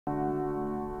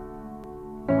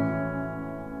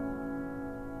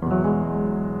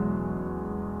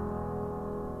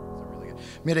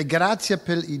Mire, grazie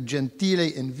per il gentile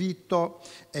invito.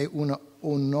 È un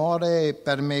onore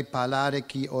per me parlare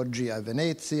qui oggi a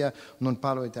Venezia. Non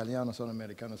parlo italiano, sono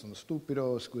americano, sono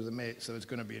stupido. Scusami. So it's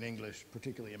going to be in English,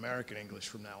 particularly American English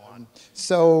from now on.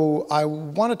 So I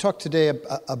want to talk today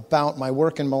about my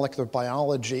work in molecular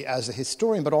biology as a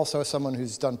historian, but also as someone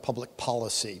who's done public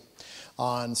policy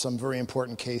on some very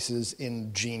important cases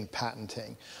in gene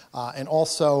patenting. And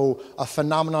also a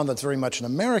phenomenon that's very much an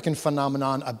American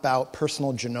phenomenon about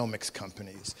personal genomics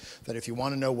companies. That if you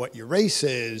want to know what your race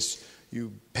is,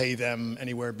 you pay them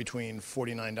anywhere between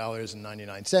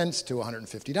 $49.99 to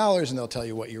 $150, and they'll tell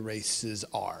you what your races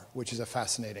are, which is a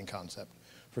fascinating concept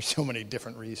for so many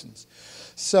different reasons.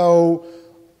 So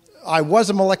I was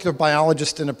a molecular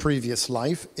biologist in a previous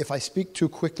life. If I speak too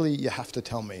quickly, you have to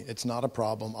tell me. It's not a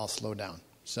problem. I'll slow down.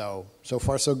 So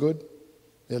far so good?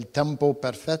 Il tempo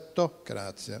perfetto?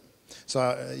 Grazie. So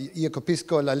io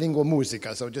capisco la lingua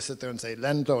musica, so just sit there and say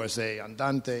lento or say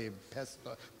andante,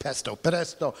 pesto,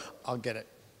 presto, I'll get it.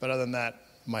 But other than that,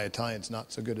 my Italian's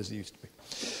not so good as it used to be.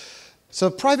 So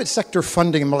private sector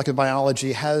funding in molecular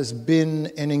biology has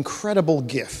been an incredible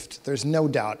gift. There's no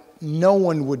doubt. No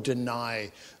one would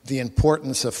deny the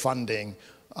importance of funding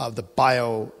of the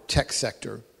biotech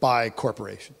sector by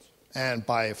corporations and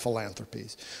by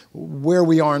philanthropies. Where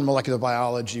we are in molecular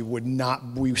biology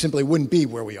we simply wouldn't be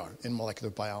where we are in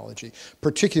molecular biology,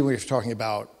 particularly when we're talking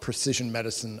about precision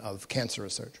medicine of cancer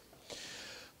research.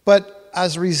 But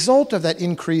as a result of that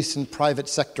increase in private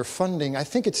sector funding, I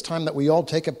think it's time that we all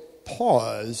take a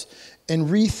pause and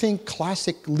rethink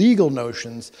classic legal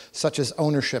notions such as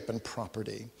ownership and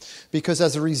property. Because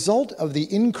as a result of the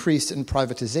increase in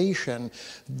privatization,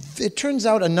 it turns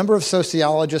out a number of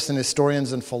sociologists and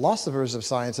historians and philosophers of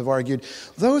science have argued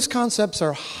those concepts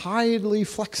are highly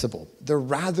flexible. They're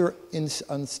rather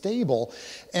unstable.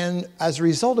 And as a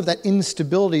result of that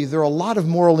instability, there are a lot of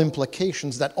moral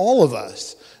implications that all of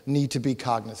us need to be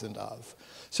cognizant of.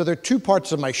 So there are two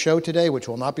parts of my show today, which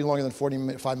will not be longer than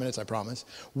 45 minutes, I promise.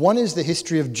 One is the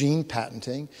history of gene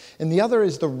patenting, and the other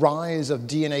is the rise of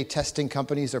DNA testing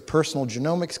companies or personal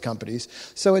genomics companies.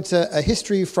 So it's a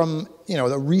history from,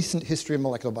 the recent history of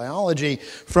molecular biology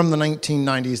from the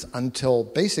 1990s until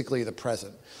basically the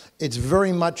present. It's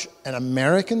very much an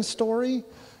American story,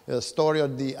 the Storia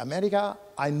di America.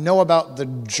 I know about the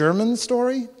German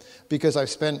story because I've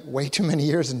spent way too many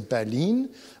years in Berlin.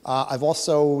 I've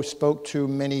also spoke to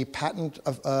many patent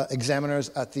examiners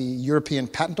at the European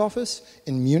Patent Office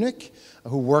in Munich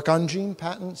who work on gene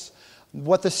patents.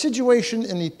 What the situation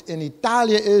in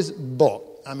Italia is,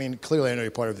 clearly I know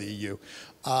you're part of the EU,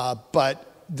 but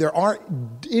there are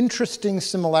interesting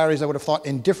similarities, I would have thought,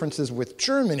 and differences with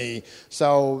Germany.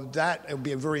 So that I would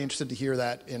be very interested to hear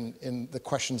that in the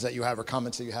questions that you have or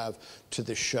comments that you have to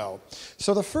this show.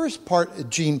 So the first part,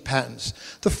 gene patents.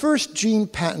 The first gene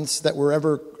patents that were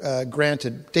ever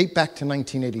granted date back to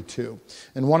 1982,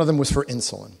 and one of them was for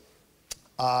insulin.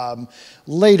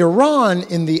 Later on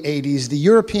in the 80s, the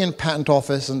European Patent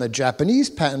Office and the Japanese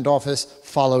Patent Office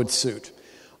followed suit.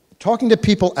 Talking to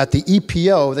people at the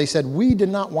EPO, they said, we did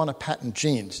not want to patent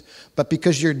genes, but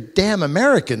because your damn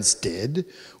Americans did,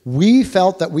 we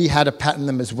felt that we had to patent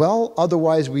them as well.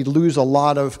 Otherwise, we'd lose a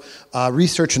lot of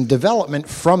research and development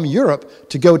from Europe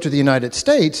to go to the United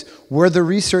States, where the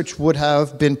research would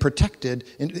have been protected,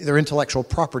 their intellectual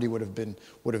property would have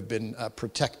been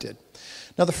protected.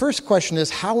 Now, the first question is,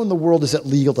 how in the world is it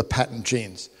legal to patent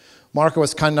genes? Marco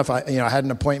was kind enough, I had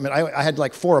an appointment. I had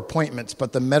like 4 appointments,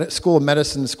 but the School of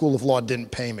Medicine and School of Law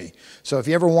didn't pay me. So if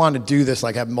you ever want to do this,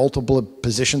 like have multiple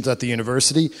positions at the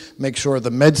university, make sure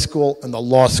the med school and the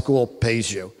law school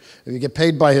pays you. If you get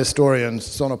paid by historians,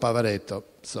 sono poveretto.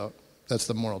 So that's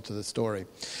the moral to the story.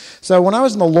 So when I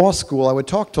was in the law school, I would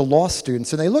talk to law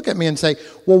students, and they look at me and say,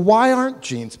 well, why aren't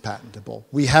genes patentable?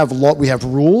 We have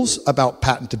rules about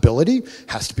patentability.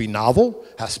 Has to be novel,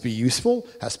 has to be useful,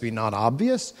 has to be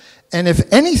non-obvious. And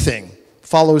if anything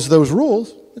follows those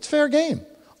rules, it's fair game.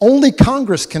 Only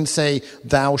Congress can say,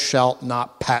 thou shalt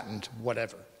not patent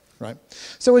whatever, right?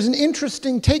 So it was an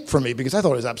interesting take for me because I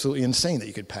thought it was absolutely insane that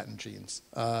you could patent genes.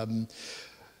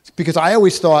 Because I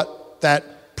always thought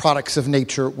that products of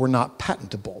nature were not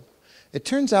patentable. It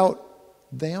turns out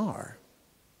they are.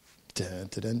 Dun,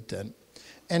 dun, dun, dun.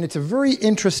 And it's a very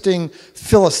interesting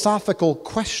philosophical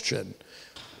question,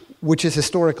 which is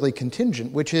historically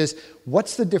contingent, which is,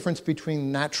 what's the difference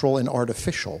between natural and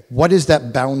artificial? What is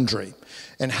that boundary?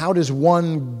 And how does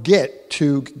one get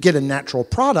a natural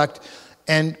product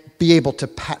and be able to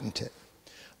patent it?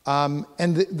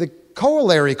 And the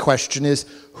corollary question is,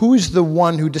 who's the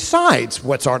one who decides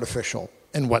what's artificial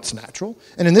and what's natural?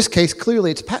 And in this case, clearly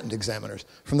it's patent examiners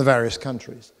from the various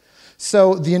countries.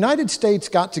 So the United States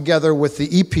got together with the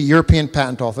EP, European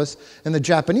Patent Office, and the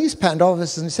Japanese Patent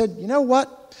Office and said, you know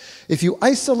what? If you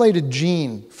isolate a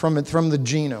gene from the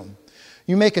genome,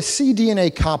 you make a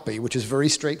cDNA copy, which is very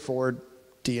straightforward,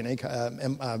 cDNA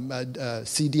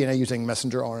using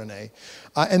messenger RNA,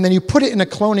 and then you put it in a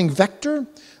cloning vector,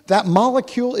 that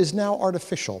molecule is now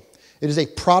artificial. It is a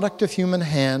product of human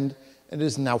hand, and it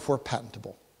is now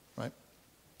patentable.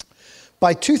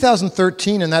 By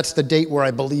 2013, and that's the date where I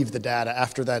believe the data,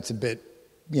 after that's a bit,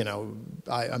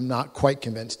 I'm not quite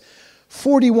convinced,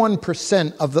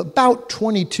 41% of the about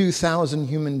 22,000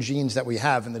 human genes that we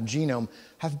have in the genome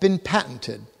have been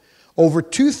patented, over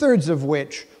 2/3 of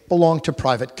which belong to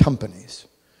private companies.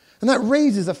 And that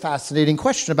raises a fascinating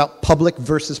question about public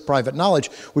versus private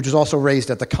knowledge, which was also raised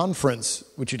at the conference,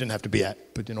 which you didn't have to be at,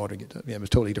 but in order to get to, it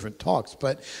was totally different talks,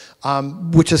 but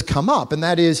which has come up, and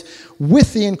that is,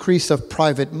 with the increase of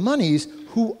private monies,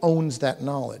 who owns that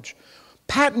knowledge?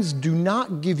 Patents do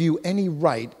not give you any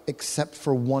right except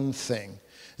for one thing,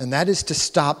 and that is to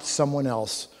stop someone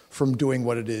else from doing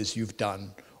what it is you've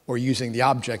done or using the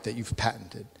object that you've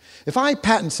patented. If I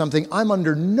patent something, I'm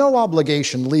under no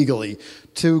obligation legally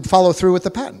to follow through with the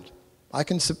patent. I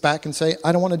can sit back and say,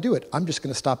 I don't want to do it. I'm just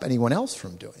going to stop anyone else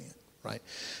from doing it, right?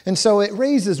 And so it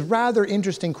raises rather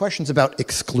interesting questions about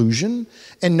exclusion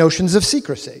and notions of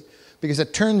secrecy, because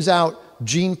it turns out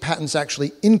gene patents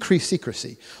actually increase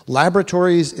secrecy.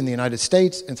 Laboratories in the United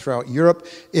States and throughout Europe,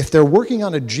 if they're working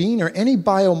on a gene or any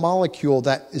biomolecule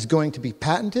that is going to be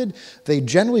patented, they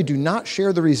generally do not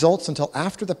share the results until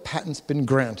after the patent's been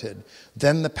granted.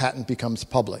 Then the patent becomes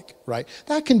public, right?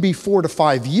 That can be 4 to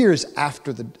 5 years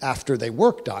after they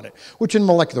worked on it, which in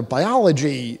molecular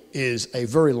biology is a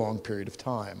very long period of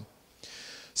time.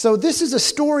 So this is a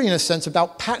story, in a sense,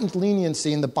 about patent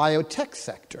leniency in the biotech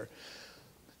sector.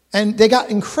 And they got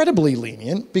incredibly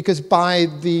lenient because by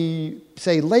the,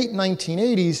 say, late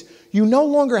 1980s, you no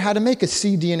longer had to make a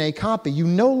cDNA copy. You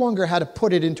no longer had to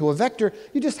put it into a vector.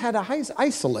 You just had to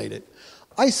isolate it.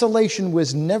 Isolation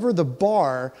was never the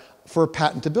bar for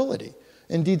patentability.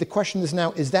 Indeed, the question is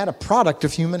now, is that a product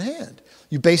of human hand?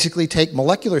 You basically take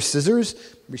molecular scissors,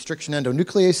 restriction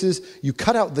endonucleases, you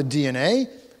cut out the DNA,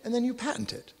 and then you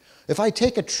patent it. If I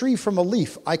take a tree from a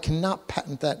leaf, I cannot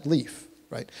patent that leaf.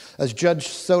 Right? As Judge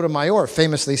Sotomayor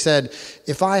famously said,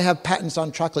 if I have patents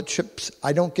on chocolate chips,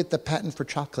 I don't get the patent for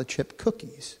chocolate chip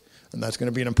cookies. And that's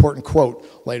going to be an important quote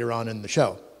later on in the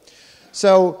show.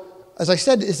 So, as I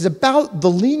said, it's about the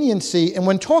leniency. And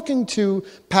when talking to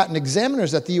patent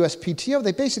examiners at the USPTO,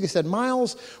 they basically said,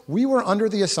 Myles, we were under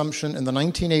the assumption in the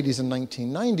 1980s and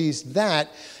 1990s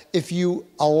that if you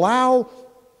allow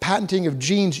patenting of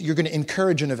genes, you're going to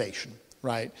encourage innovation.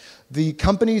 Right? The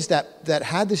companies that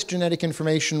had this genetic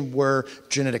information were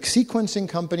genetic sequencing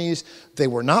companies. They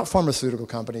were not pharmaceutical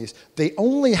companies. They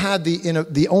only had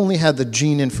the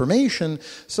gene information.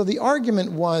 So the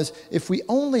argument was, if we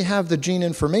only have the gene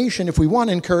information, if we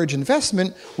want to encourage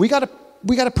investment, we got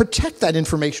to protect that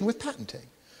information with patenting,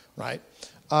 right?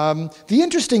 The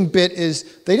interesting bit is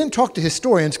they didn't talk to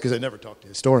historians because they never talk to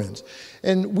historians.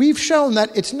 And we've shown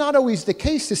that it's not always the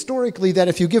case historically that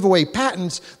if you give away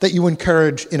patents that you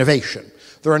encourage innovation.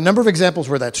 There are a number of examples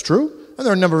where that's true, and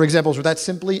there are a number of examples where that's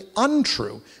simply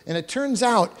untrue. And it turns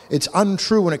out it's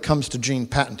untrue when it comes to gene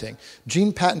patenting.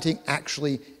 Gene patenting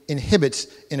actually inhibits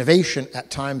innovation at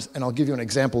times, and I'll give you an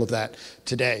example of that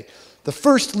today. The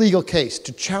first legal case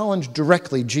to challenge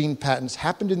directly gene patents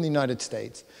happened in the United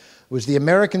States. It was the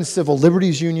American Civil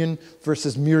Liberties Union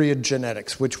versus Myriad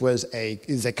Genetics, which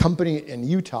is a company in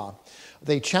Utah.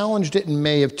 They challenged it in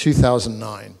May of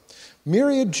 2009.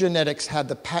 Myriad Genetics had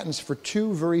the patents for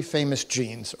 2 very famous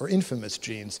genes, or infamous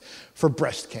genes, for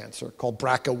breast cancer, called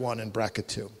BRCA1 and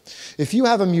BRCA2. If you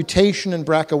have a mutation in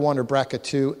BRCA1 or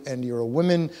BRCA2 and you're a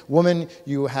woman,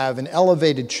 you have an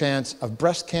elevated chance of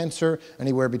breast cancer,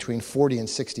 anywhere between 40 and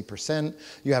 60%.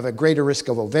 You have a greater risk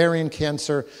of ovarian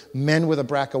cancer. Men with a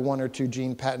BRCA1 or 2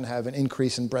 gene patent have an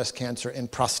increase in breast cancer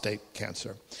and prostate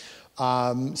cancer.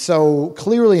 So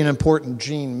clearly an important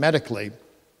gene medically.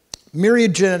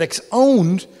 Myriad Genetics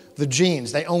owned the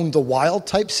genes. They owned the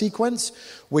wild-type sequence,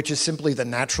 which is simply the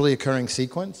naturally occurring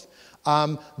sequence.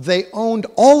 They owned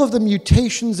all of the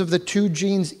mutations of the 2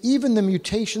 genes, even the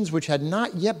mutations which had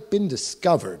not yet been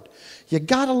discovered. You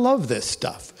gotta love this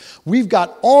stuff. We've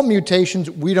got all mutations.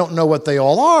 We don't know what they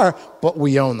all are, but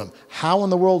we own them. How in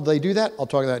the world do they do that? I'll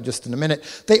talk about that just in a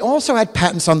minute. They also had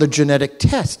patents on the genetic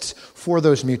tests for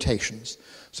those mutations.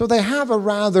 So they have a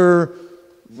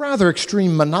rather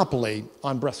extreme monopoly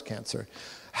on breast cancer.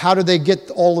 How do they get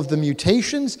all of the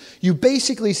mutations? You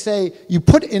basically say, you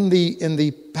put in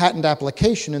the patent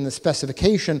application, in the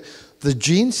specification, the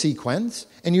gene sequence,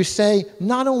 and you say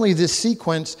not only this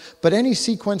sequence, but any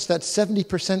sequence that's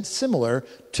 70% similar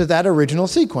to that original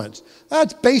sequence.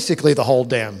 That's basically the whole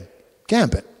damn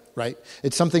gambit, right?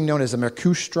 It's something known as a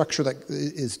Mercouche structure that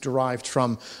is derived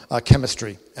from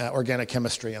chemistry, organic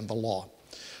chemistry, and the law.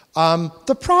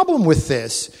 The problem with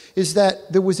this is that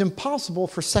it was impossible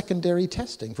for secondary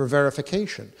testing, for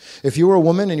verification. If you were a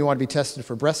woman and you wanted to be tested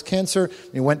for breast cancer,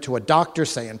 and you went to a doctor,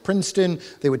 say in Princeton,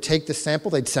 they would take the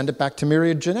sample, they'd send it back to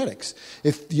Myriad Genetics.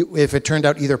 If it turned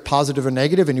out either positive or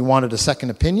negative and you wanted a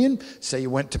second opinion, say you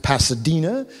went to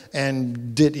Pasadena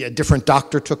and a different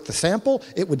doctor took the sample,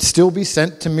 it would still be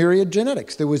sent to Myriad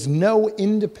Genetics. There was no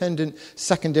independent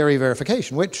secondary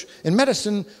verification, which in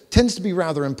medicine tends to be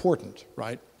rather important,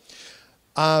 right?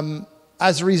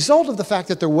 As a result of the fact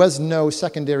that there was no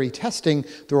secondary testing,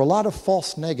 there were a lot of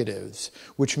false negatives,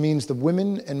 which means the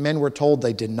women and men were told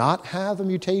they did not have a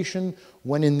mutation,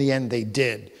 when in the end they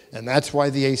did. And that's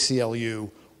why the ACLU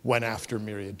went after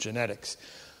Myriad Genetics.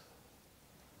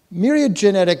 Myriad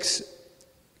Genetics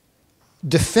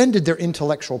defended their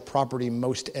intellectual property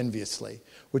most enviously,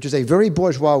 which is a very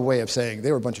bourgeois way of saying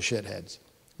they were a bunch of shitheads,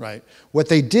 right? What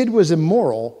they did was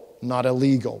immoral, not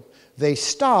illegal. They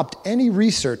stopped any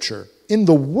researcher in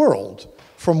the world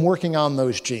from working on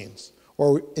those genes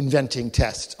or inventing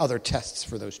tests, other tests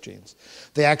for those genes.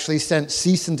 They actually sent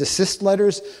cease and desist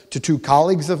letters to two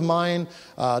colleagues of mine,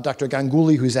 Dr.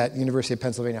 Ganguly, who's at University of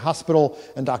Pennsylvania Hospital,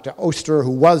 and Dr. Oster,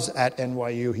 who was at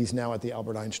NYU. He's now at the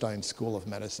Albert Einstein School of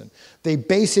Medicine. They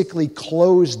basically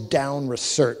closed down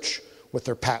research with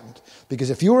their patent. Because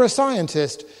if you were a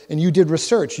scientist and you did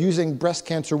research using breast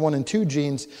cancer 1 and 2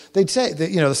 genes, they'd say,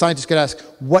 that, the scientist could ask,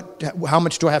 how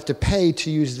much do I have to pay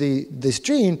to use this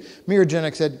gene? Myriad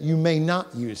Genetics said, you may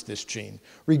not use this gene,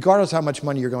 regardless of how much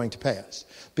money you're going to pay us.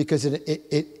 Because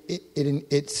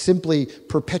it simply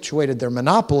perpetuated their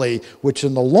monopoly, which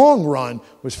in the long run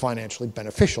was financially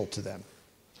beneficial to them,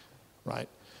 right?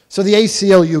 So the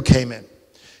ACLU came in.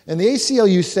 And the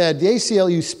ACLU said, the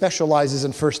ACLU specializes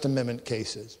in First Amendment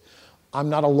cases. I'm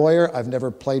not a lawyer. I've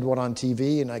never played one on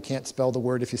TV, and I can't spell the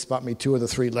word if you spot me 2 of the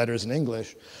 3 letters in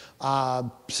English.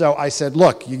 So I said,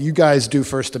 look, you guys do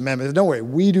First Amendment. Don't worry,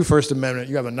 we do First Amendment.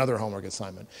 You have another homework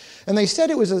assignment. And they said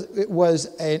it was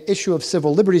an issue of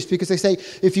civil liberties because they say,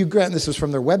 if you grant, this was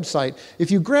from their website,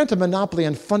 if you grant a monopoly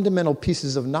on fundamental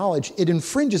pieces of knowledge, it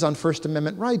infringes on First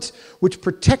Amendment rights, which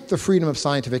protect the freedom of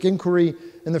scientific inquiry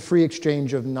and the free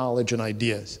exchange of knowledge and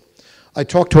ideas. I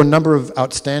talked to a number of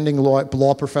outstanding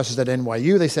law professors at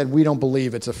NYU. They said, we don't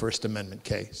believe it's a First Amendment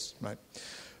case, right?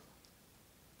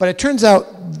 But it turns out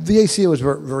the ACLU was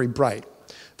very bright.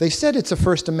 They said it's a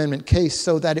First Amendment case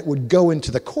so that it would go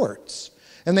into the courts.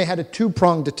 And they had a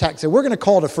 2-pronged attack. Say, we're going to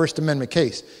call it a First Amendment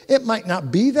case. It might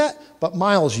not be that, but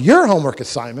Myles, your homework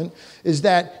assignment is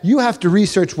that you have to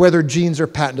research whether genes are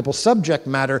patentable subject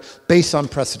matter based on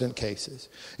precedent cases.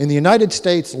 In the United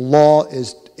States, law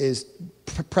is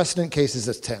precedent cases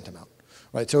as tantamount,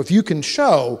 right? So if you can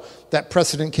show that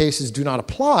precedent cases do not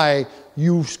apply,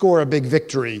 you score a big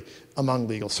victory among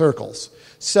legal circles.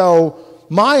 So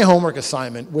my homework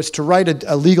assignment was to write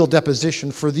a legal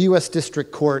deposition for the U.S.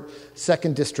 District Court,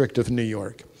 2nd District of New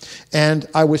York. And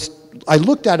I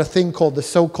looked at a thing called the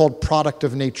so-called product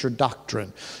of nature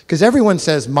doctrine. Because everyone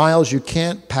says, Myles, you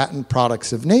can't patent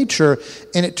products of nature.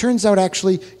 And it turns out,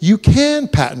 actually, you can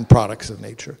patent products of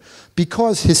nature.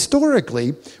 Because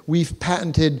historically, we've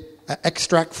patented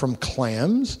extract from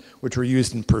clams, which were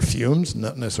used in perfumes,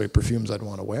 not necessarily perfumes I'd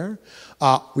want to wear.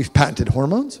 We've patented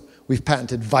hormones. We've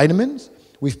patented vitamins.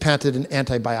 We've patented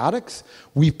antibiotics.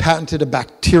 We've patented a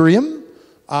bacterium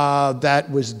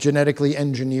that was genetically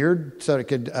engineered so it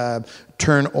could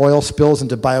turn oil spills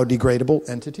into biodegradable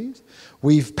entities.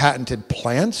 We've patented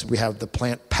plants. We have the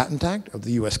Plant Patent Act of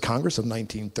the U.S. Congress of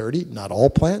 1930. Not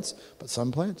all plants, but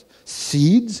some plants.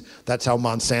 Seeds. That's how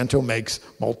Monsanto makes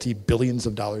multi-billions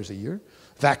of dollars a year.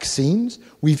 Vaccines.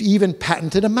 We've even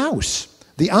patented a mouse,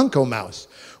 the Onco mouse,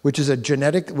 which is a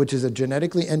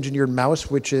genetically engineered mouse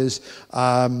which is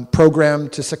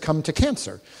programmed to succumb to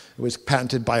cancer. It was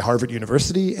patented by Harvard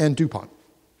University and DuPont.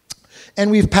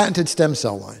 And we've patented stem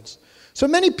cell lines. So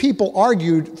many people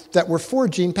argued that we're for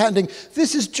gene patenting.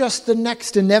 This is just the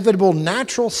next inevitable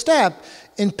natural step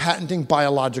in patenting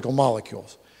biological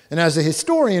molecules. And as a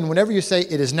historian, whenever you say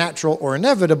it is natural or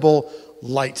inevitable,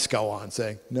 lights go on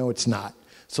saying, no, it's not.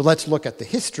 So let's look at the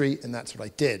history, and that's what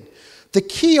I did. The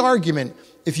key argument,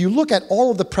 if you look at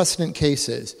all of the precedent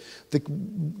cases,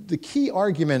 the key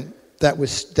argument that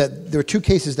there were two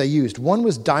cases they used. One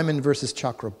was Diamond versus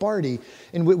Chakrabarty,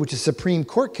 which is a Supreme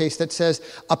Court case that says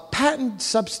a patent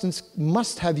substance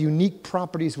must have unique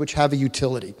properties which have a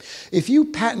utility. If you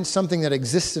patent something that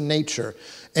exists in nature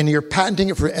and you're patenting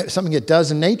it for something it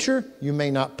does in nature, you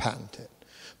may not patent it.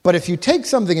 But if you take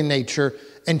something in nature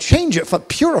and change it,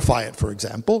 purify it, for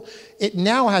example, it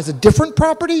now has a different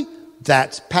property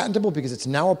that's patentable because it's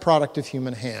now a product of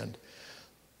human hand.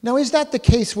 Now, is that the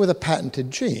case with a patented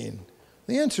gene?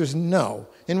 The answer is no.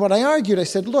 And what I argued, I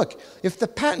said, look, if the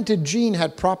patented gene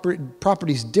had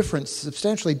properties different,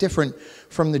 substantially different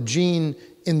from the gene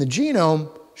in the genome,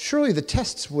 surely the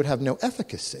tests would have no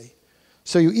efficacy.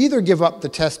 So you either give up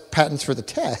the patents for the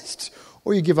tests,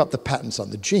 or you give up the patents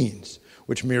on the genes,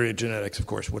 which Myriad Genetics, of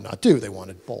course, would not do. They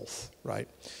wanted both, right?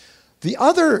 The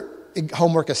other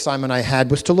homework assignment I had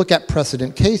was to look at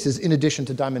precedent cases in addition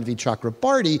to Diamond v.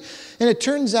 Chakrabarty, and it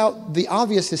turns out the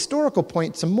obvious historical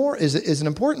point some more is an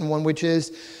important one, which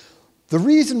is the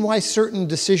reason why certain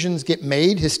decisions get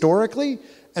made historically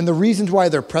and the reasons why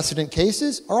they're precedent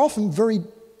cases are often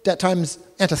at times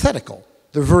antithetical.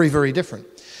 They're very, very different.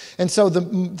 And so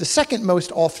the second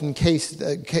most often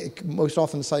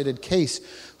cited case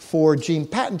for gene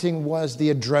patenting was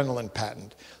the adrenaline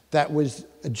patent that was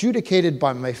adjudicated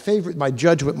by my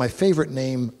judge with my favorite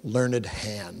name, Learned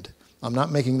Hand. I'm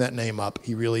not making that name up.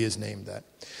 He really is named that.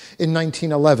 In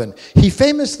 1911, he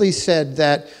famously said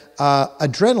that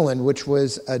adrenaline,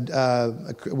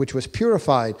 which was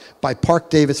purified by Park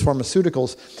Davis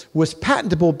Pharmaceuticals, was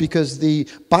patentable because the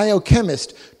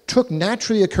biochemist took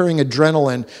naturally occurring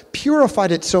adrenaline,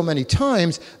 purified it so many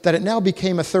times that it now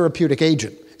became a therapeutic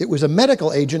agent. It was a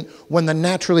medical agent when the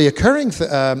naturally occurring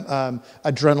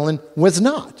adrenaline was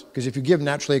not. Because if you give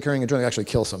naturally occurring adrenaline, you actually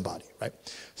kill somebody, right?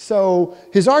 So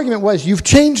his argument was, you've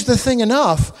changed the thing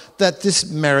enough that this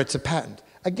merits a patent.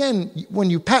 Again, when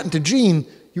you patent a gene,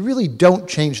 you really don't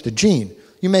change the gene.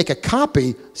 You make a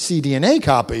copy, cDNA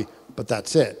copy, but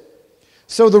that's it.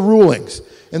 So the rulings.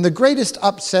 And the greatest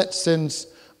upset since,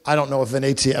 I don't know if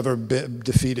Venezia ever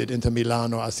defeated Inter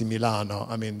Milano, AC Milano.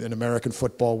 I mean, in American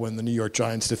football, when the New York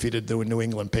Giants defeated the New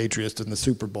England Patriots in the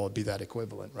Super Bowl, it'd be that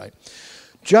equivalent, right?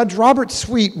 Judge Robert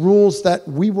Sweet rules that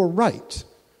we were right.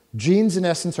 Genes, in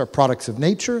essence, are products of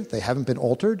nature. They haven't been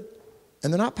altered,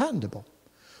 and they're not patentable.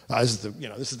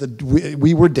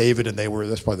 We were David, and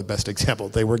that's probably the best example.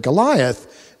 They were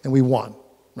Goliath, and we won,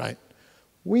 right?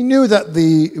 We knew that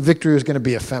the victory was going to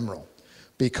be ephemeral,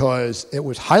 because it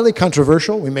was highly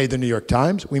controversial. We made the New York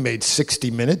Times. We made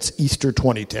 60 Minutes, Easter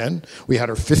 2010. We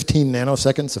had our 15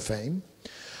 nanoseconds of fame.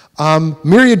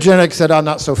 Myriad Genetics said,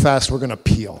 not so fast, we're going to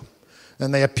appeal.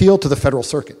 And they appealed to the Federal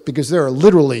Circuit because there are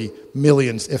literally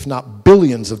millions, if not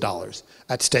billions of dollars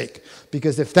at stake.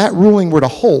 Because if that ruling were to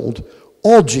hold,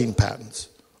 all gene patents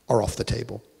are off the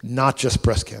table, not just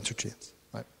breast cancer genes.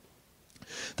 Right?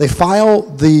 They file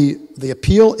the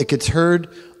appeal. It gets heard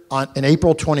in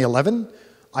April 2011.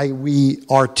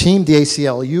 Our team, the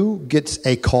ACLU, gets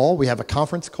a call. We have a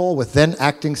conference call with then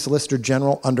acting Solicitor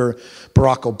General under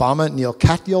Barack Obama, Neil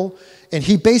Katyal, and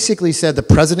he basically said the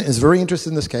president is very interested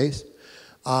in this case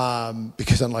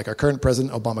because unlike our current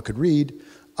president, Obama could read,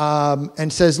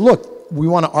 and says, look, we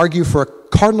want to argue for a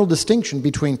cardinal distinction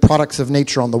between products of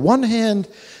nature on the one hand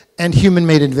and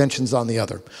human-made inventions on the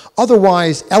other.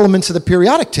 Otherwise, elements of the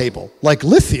periodic table, like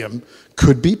lithium,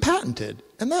 could be patented.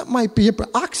 And that might be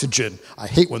oxygen. I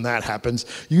hate when that happens.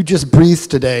 You just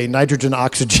breathed today, nitrogen,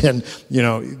 oxygen,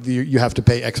 you have to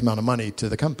pay X amount of money to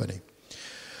the company.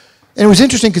 And it was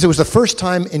interesting because it was the first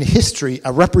time in history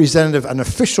an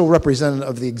official representative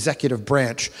of the executive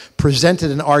branch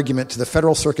presented an argument to the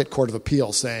Federal Circuit Court of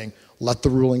Appeals saying, let the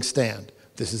ruling stand.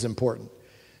 This is important.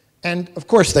 And of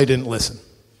course they didn't listen.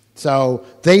 So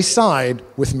they side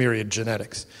with Myriad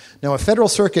Genetics. Now, a federal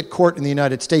circuit court in the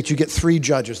United States, you get 3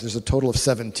 judges. There's a total of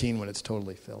 17 when it's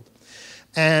totally filled.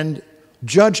 And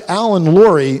Judge Alan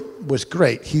Lurie was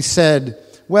great. He said,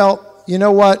 well, you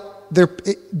know what?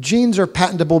 Genes are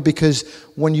patentable because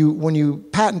when you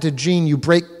patent a gene, you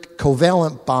break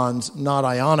covalent bonds, not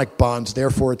ionic bonds.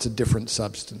 Therefore, it's a different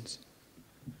substance.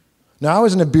 Now, I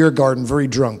was in a beer garden, very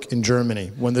drunk, in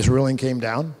Germany when this ruling came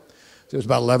down. It was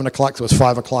about 11 o'clock, so it was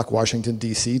 5 o'clock Washington,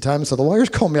 D.C. time. So the lawyers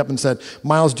called me up and said,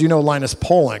 Myles, do you know Linus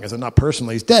Pauling? I said, not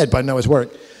personally, he's dead, but I know his work.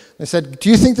 They said, do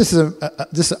you think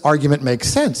this argument makes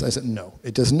sense? I said, no,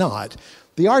 it does not.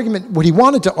 The argument, what he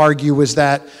wanted to argue was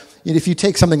that if you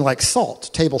take something like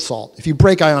salt, table salt, if you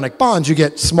break ionic bonds, you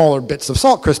get smaller bits of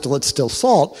salt crystal, it's still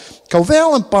salt.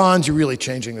 Covalent bonds, you're really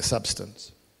changing the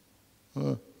substance.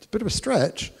 It's a bit of a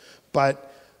stretch,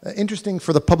 but interesting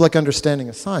for the public understanding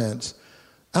of science.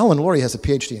 Alan Lurie has a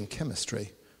PhD in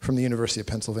chemistry from the University of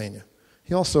Pennsylvania.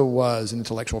 He also was an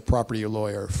intellectual property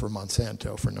lawyer for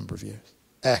Monsanto for a number of years.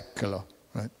 Eccolo,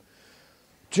 right?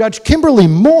 Judge Kimberly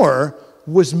Moore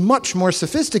was much more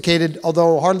sophisticated,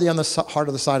 although hardly on the heart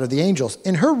of the side of the angels.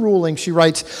 In her ruling, she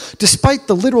writes, despite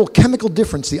the literal chemical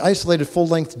difference, the isolated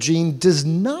full-length gene does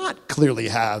not clearly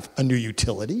have a new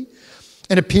utility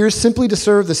and appears simply to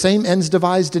serve the same ends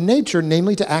devised in nature,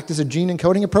 namely to act as a gene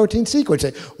encoding a protein sequence.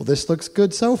 Say, well, this looks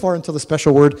good so far until the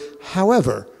special word,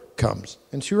 however, comes.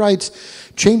 And she writes,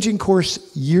 changing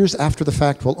course years after the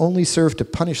fact will only serve to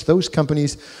punish those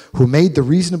companies who made the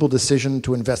reasonable decision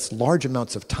to invest large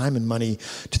amounts of time and money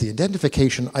to the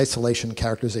identification, isolation,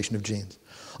 characterization of genes.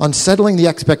 Unsettling the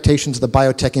expectations of the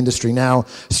biotech industry now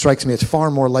strikes me as far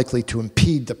more likely to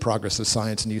impede the progress of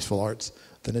science and useful arts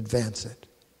than advance it.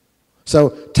 So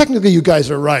technically you guys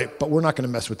are right, but we're not going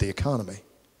to mess with the economy.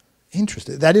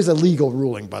 Interesting. That is a legal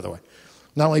ruling, by the way.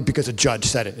 Not only because a judge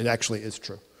said it, it actually is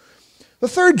true. The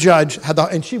third judge had,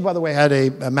 and she, by the way, had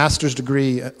a master's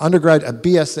degree, undergrad, a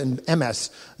BS and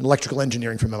MS in electrical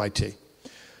engineering from MIT.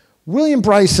 William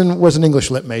Bryson was an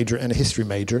English lit major and a history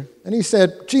major, and he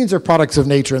said, genes are products of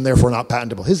nature and therefore not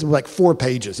patentable. His was like 4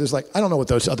 pages. It's like, I don't know what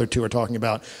those other 2 are talking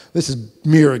about. This is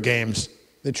mirror games.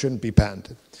 It shouldn't be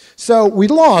patented. So we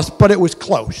lost, but it was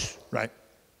close, right?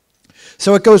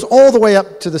 So it goes all the way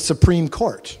up to the Supreme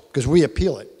Court, because we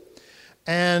appeal it.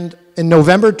 And in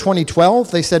November 2012,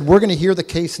 they said, we're going to hear the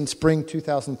case in spring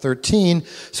 2013.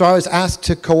 So I was asked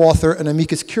to co-author an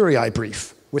amicus curiae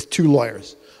brief with 2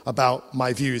 lawyers about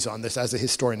my views on this as a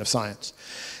historian of science.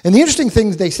 And the interesting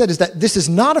thing they said is that this is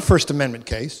not a First Amendment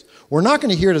case. We're not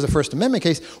going to hear it as a First Amendment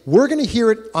case. We're going to hear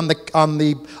it on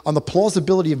the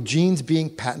plausibility of genes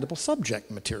being patentable subject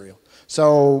material.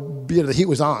 So the heat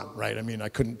was on, right? I mean, I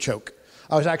couldn't choke.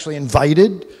 I was actually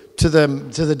invited to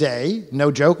the day,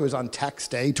 no joke. It was on Tax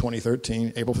Day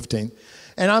 2013, April 15th.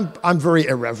 And I'm very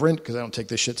irreverent because I don't take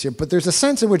this shit serious. But there's a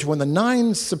sense in which when the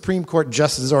 9 Supreme Court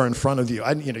justices are in front of you,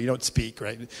 you don't speak,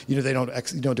 right? They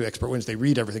don't do expert witness. They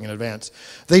read everything in advance.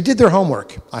 They did their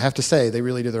homework. I have to say, they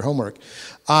really did their homework.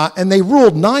 And they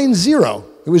ruled 9-0.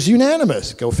 It was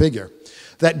unanimous. Go figure.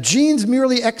 That genes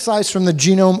merely excised from the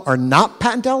genome are not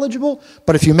patent eligible,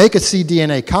 but if you make a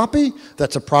cDNA copy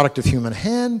that's a product of human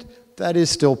hand, that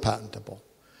is still patentable.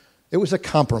 It was a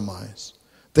compromise.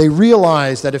 They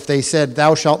realized that if they said,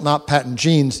 thou shalt not patent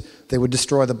genes, they would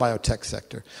destroy the biotech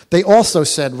sector. They also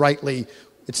said, rightly,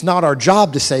 it's not our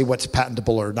job to say what's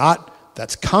patentable or not.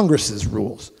 That's Congress's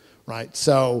rules, right?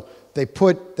 So they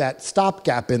put that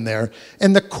stopgap in there.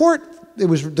 And the court,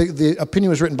 the opinion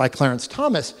was written by Clarence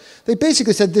Thomas. They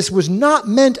basically said this was not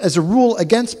meant as a rule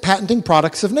against patenting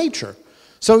products of nature.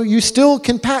 So you still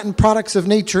can patent products of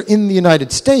nature in the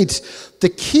United States. The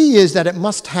key is that it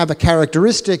must have a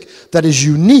characteristic that is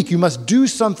unique. You must do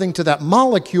something to that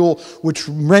molecule which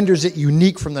renders it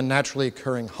unique from the naturally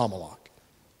occurring homologue.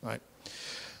 Right?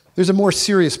 There's a more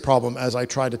serious problem, as I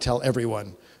try to tell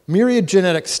everyone. Myriad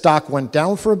Genetics stock went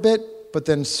down for a bit, but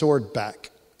then soared back.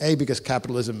 A, because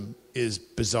capitalism is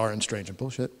bizarre and strange and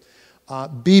bullshit.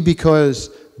 B, because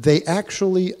they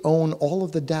actually own all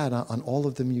of the data on all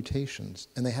of the mutations,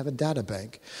 and they have a data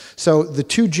bank. So the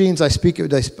 2 genes I'm speaking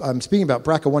about,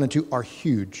 BRCA1 and 2, are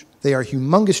huge. They are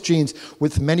humongous genes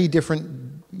with many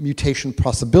different mutation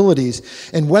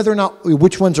possibilities, and whether or not,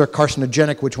 which ones are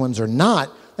carcinogenic, which ones are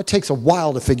not, that takes a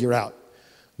while to figure out.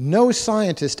 No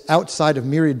scientist outside of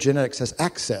Myriad Genetics has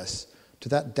access to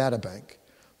that data bank.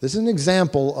 This is an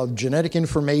example of genetic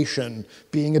information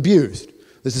being abused.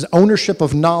 This is ownership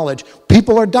of knowledge.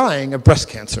 People are dying of breast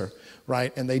cancer,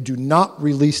 right? And they do not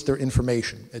release their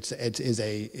information. It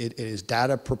is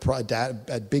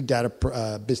big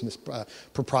data business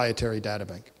proprietary data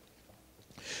bank.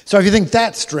 So if you think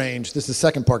that's strange, this is the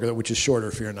second part of it, which is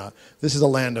shorter, fear not. This is a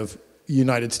land of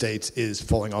United States is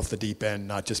falling off the deep end,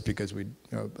 not just because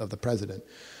of the president.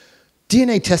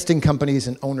 DNA testing companies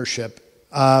and ownership.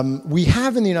 We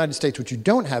have in the United States, which you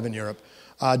don't have in Europe,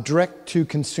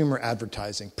 direct-to-consumer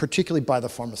advertising, particularly by the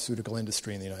pharmaceutical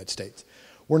industry in the United States.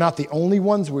 We're not the only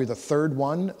ones. We're the third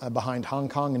one behind Hong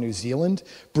Kong and New Zealand.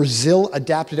 Brazil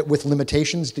adapted it with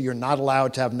limitations that you're not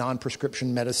allowed to have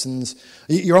non-prescription medicines.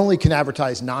 You only can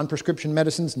advertise non-prescription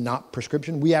medicines, not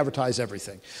prescription. We advertise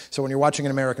everything. So when you're watching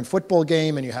an American football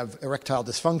game and you have erectile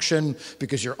dysfunction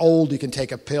because you're old, you can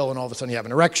take a pill and all of a sudden you have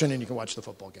an erection and you can watch the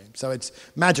football game. So it's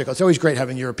magical. It's always great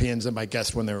having Europeans as my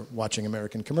guests when they're watching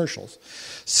American commercials.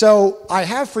 So I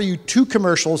have for you 2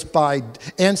 commercials by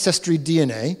Ancestry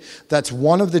DNA. That's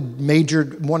one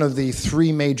one of the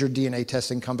three major DNA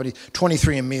testing companies.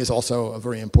 23andMe is also a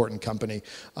very important company.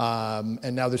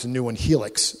 And now there's a new one,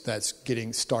 Helix, that's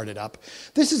getting started up.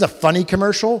 This is a funny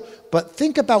commercial, but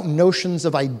think about notions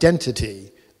of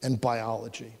identity and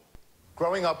biology.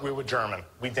 Growing up, we were German.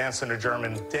 We danced in a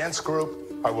German dance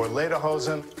group. I wore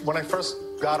lederhosen. When I first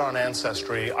got on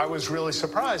Ancestry, I was really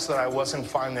surprised that I wasn't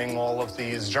finding all of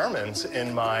these Germans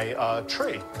in my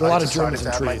tree. A lot of Germans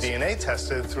in trees. I decided to have my DNA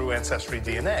tested through Ancestry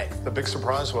DNA. The big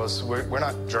surprise was we're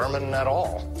not German at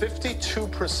all.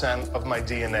 52% of my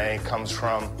DNA comes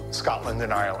from Scotland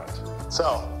and Ireland.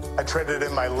 So I traded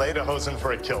in my lederhosen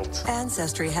for a kilt.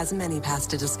 Ancestry has many paths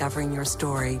to discovering your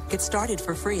story. Get started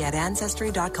for free at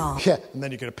Ancestry.com. Yeah, and then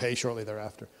you're going to pay shortly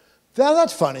thereafter.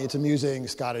 That's funny. It's amusing,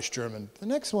 Scottish-German. The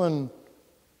next one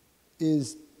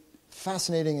is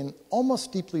fascinating and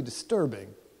almost deeply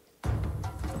disturbing.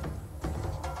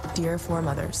 Dear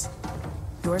foremothers,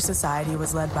 your society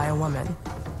was led by a woman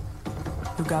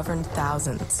who governed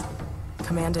thousands,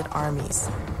 commanded armies,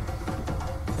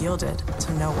 yielded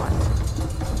to no one.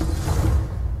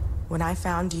 When I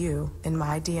found you in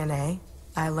my DNA,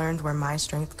 I learned where my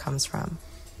strength comes from.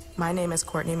 My name is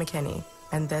Courtney McKinney,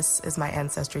 and this is my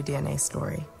Ancestry DNA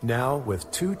story. Now, with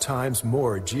 2 times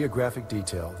more geographic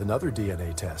detail than other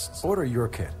DNA tests, order your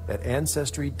kit at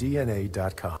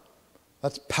AncestryDNA.com.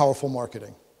 That's powerful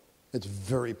marketing. It's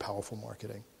very powerful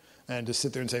marketing. And to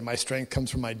sit there and say, my strength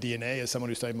comes from my DNA as someone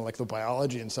who studied molecular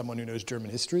biology and someone who knows German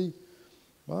history,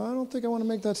 well, I don't think I want to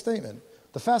make that statement.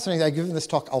 The fascinating thing, I've given this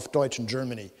talk auf Deutsch in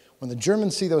Germany. When the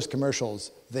Germans see those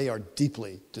commercials, they are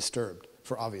deeply disturbed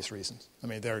for obvious reasons. I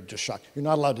mean, they're just shocked. You're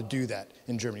not allowed to do that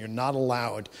in Germany. You're not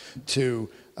allowed to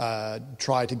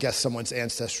try to guess someone's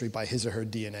ancestry by his or her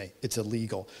DNA. It's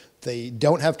illegal. They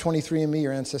don't have 23andMe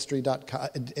or Ancestry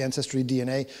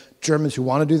DNA. Germans who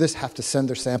want to do this have to send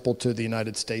their sample to the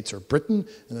United States or Britain,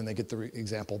 and then they get the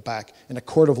example back. In a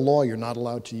court of law, you're not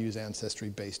allowed to use Ancestry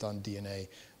based on DNA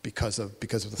because of the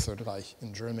Third Reich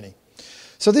in Germany.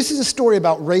 So this is a story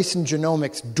about race and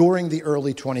genomics during the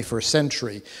early 21st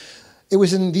century. It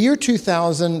was in the year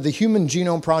 2000, the Human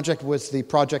Genome Project was the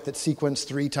project that sequenced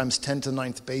 3 times 10 to the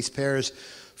 9th base pairs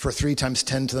for 3 times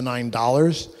 10 to the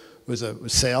 $9. It was a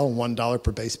sale, $1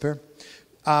 per base pair.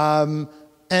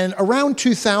 And around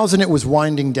 2000, it was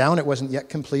winding down. It wasn't yet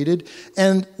completed.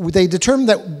 And they determined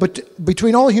that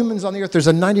between all humans on the Earth, there's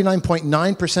a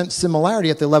 99.9% similarity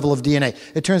at the level of DNA.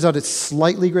 It turns out it's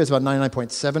slightly greater. It's about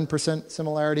 99.7%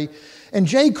 similarity. And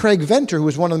J. Craig Venter, who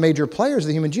was one of the major players of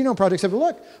the Human Genome Project, said, well,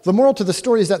 look, the moral to the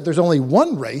story is that there's only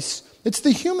one race. It's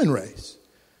the human race.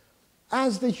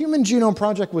 As the Human Genome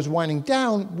Project was winding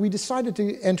down, we decided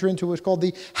to enter into what's called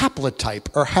the haplotype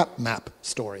or HapMap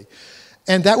story.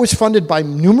 And that was funded by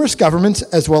numerous governments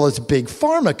as well as big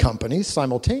pharma companies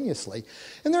simultaneously.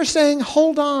 And they're saying,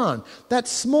 hold on, that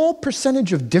small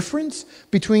percentage of difference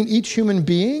between each human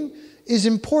being is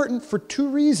important for 2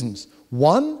 reasons.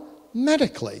 One,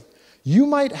 medically. You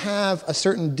might have a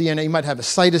certain DNA, you might have a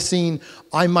cytosine,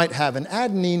 I might have an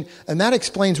adenine, and that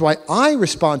explains why I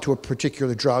respond to a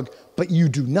particular drug, but you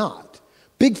do not.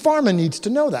 Big Pharma needs to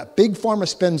know that. Big Pharma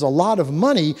spends a lot of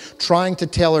money trying to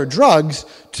tailor drugs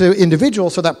to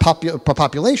individuals so that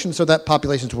populations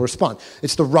will respond.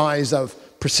 It's the rise of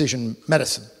precision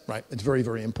medicine, right? It's very,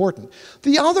 very important.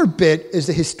 The other bit is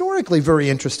the historically very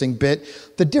interesting bit.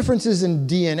 The differences in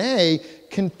DNA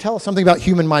can tell us something about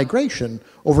human migration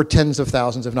over tens of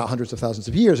thousands, if not hundreds of thousands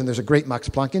of years. And there's a great Max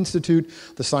Planck Institute,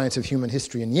 the Science of Human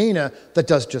History in Jena, that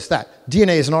does just that.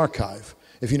 DNA is an archive.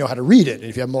 If you know how to read it, and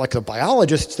if you have molecular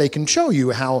biologists, they can show you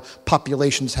how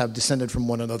populations have descended from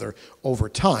one another over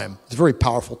time. It's a very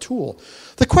powerful tool.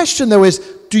 The question, though, is,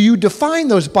 do you define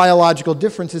those biological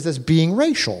differences as being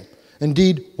racial?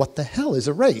 Indeed, what the hell is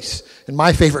a race? And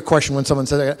my favorite question when someone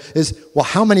says that is, well,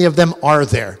 how many of them are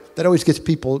there? That always gets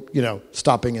people,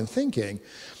 stopping and thinking.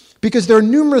 Because there are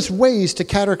numerous ways to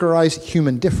categorize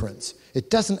human difference. It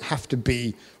doesn't have to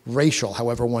be racial,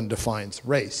 however one defines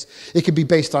race. It could be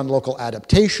based on local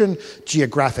adaptation,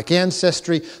 geographic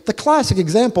ancestry. The classic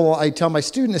example I tell my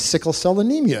students is sickle cell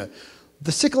anemia.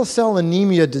 The sickle cell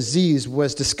anemia disease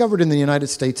was discovered in the United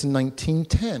States in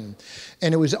 1910,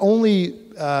 and it was only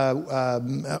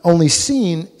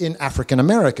seen in African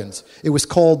Americans. It was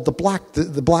called the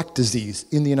black disease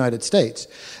in the United States.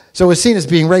 So it was seen as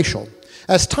being racial.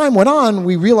 As time went on,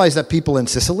 we realized that people in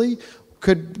Sicily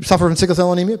could suffer from sickle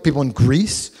cell anemia, people in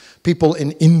Greece, people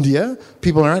in India,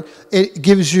 people around. It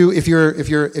gives you, if you're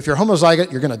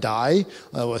homozygote, you're going to die.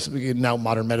 Now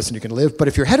modern medicine, you can live. But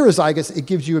if you're heterozygous, it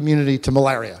gives you immunity to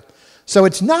malaria. So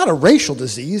it's not a racial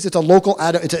disease. It's a local,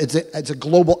 it's a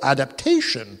global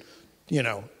adaptation,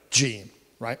 gene,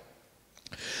 right?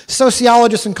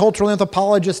 Sociologists and cultural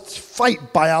anthropologists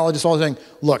fight biologists all saying,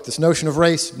 look, this notion of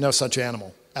race, no such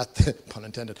animal, pun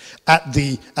intended, at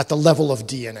the level of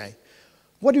DNA.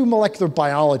 What do molecular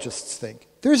biologists think?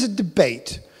 There's a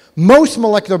debate. Most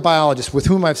molecular biologists with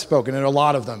whom I've spoken, and a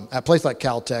lot of them, at places like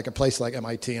Caltech, at places like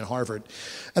MIT and Harvard,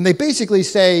 and they basically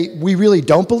say, we really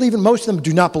don't believe in, most of them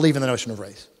do not believe in the notion of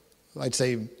race. I'd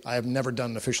say, I have never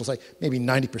done an official say, maybe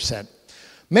 90%.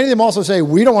 Many of them also say,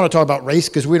 we don't want to talk about race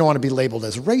because we don't want to be labeled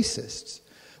as racists.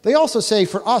 They also say,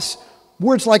 for us,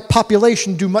 words like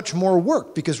population do much more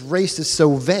work because race is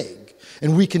so vague,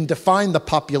 and we can define the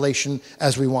population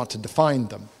as we want to define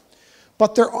them.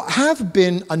 But there have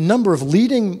been a number of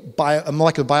leading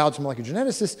molecular biologists and molecular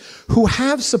geneticists who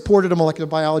have supported a molecular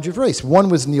biology of race. One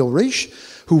was Neil Reisch,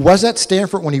 who was at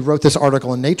Stanford when he wrote this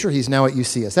article in Nature. He's now at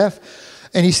UCSF.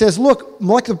 And he says, look,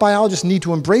 molecular biologists need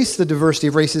to embrace the diversity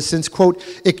of races since, quote,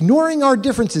 ignoring our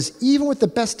differences, even with the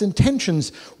best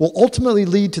intentions, will ultimately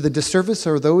lead to the disservice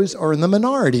of those who are in the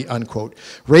minority, unquote.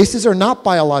 Races are not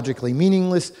biologically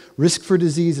meaningless. Risk for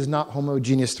disease is not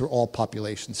homogeneous through all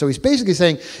populations. So he's basically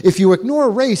saying, if you ignore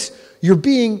race, you're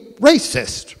being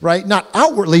racist, right? Not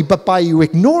outwardly, but by you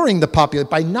ignoring the population,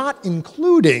 by not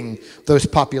including those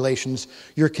populations,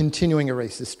 you're continuing a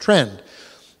racist trend.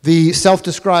 The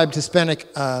self-described Hispanic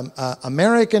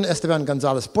American, Esteban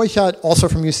Gonzalez-Boychat, also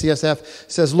from UCSF,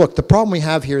 says, look, the problem we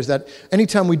have here is that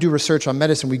anytime we do research on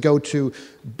medicine, we go to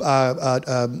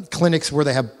clinics where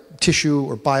they have tissue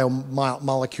or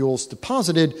biomolecules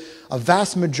deposited. A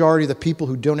vast majority of the people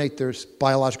who donate their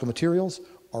biological materials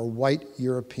are white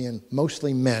European,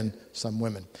 mostly men, some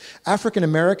women. African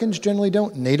Americans generally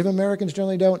don't. Native Americans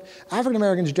generally don't. African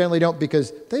Americans generally don't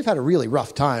because they've had a really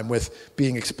rough time with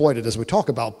being exploited, as we talk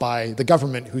about, by the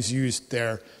government who's used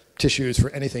their tissues for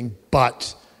anything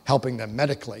but helping them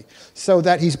medically. So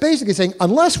that he's basically saying,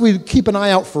 unless we keep an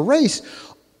eye out for race,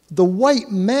 the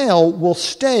white male will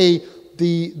stay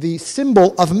the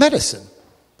symbol of medicine,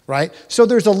 right? So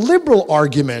there's a liberal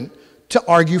argument to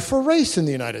argue for race in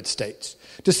the United States,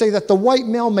 to say that the white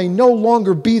male may no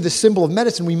longer be the symbol of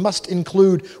medicine. We must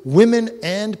include women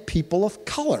and people of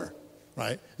color,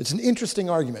 right? It's an interesting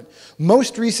argument.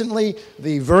 Most recently,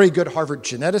 the very good Harvard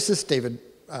geneticist, David,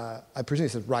 I presume he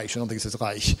says Reich, I don't think he says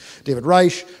Reich. David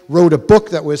Reich wrote a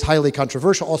book that was highly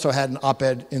controversial, also had an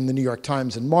op-ed in the New York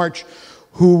Times in March,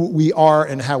 Who We Are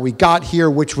and How We Got Here,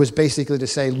 which was basically to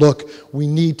say, look, we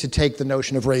need to take the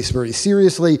notion of race very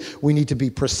seriously. We need to be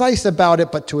precise about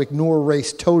it, but to ignore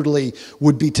race totally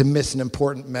would be to miss an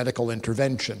important medical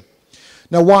intervention.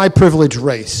 Now, why privilege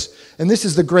race? And this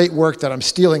is the great work that I'm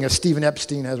stealing of Stephen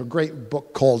Epstein, has a great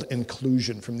book called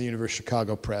Inclusion from the University of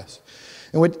Chicago Press.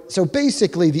 And so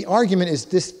basically, the argument is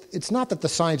this: it's not that the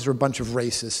scientists are a bunch of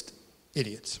racist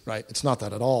idiots, right? It's not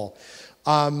that at all.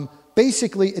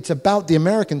 Basically, it's about the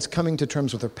Americans coming to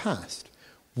terms with their past.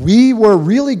 We were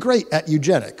really great at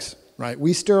eugenics, right?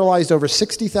 We sterilized over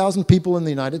 60,000 people in the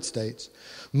United States,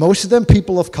 most of them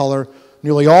people of color,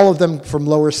 nearly all of them from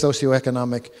lower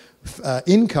socioeconomic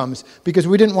incomes, because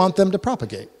we didn't want them to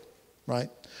propagate, right?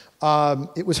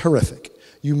 It was horrific.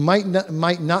 You might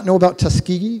not know about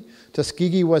Tuskegee.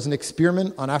 Tuskegee was an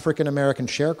experiment on African-American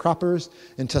sharecroppers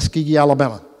in Tuskegee,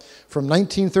 Alabama. From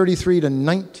 1933 to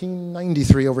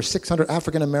 1993, over 600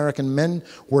 African-American men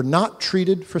were not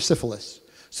treated for syphilis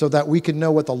so that we could know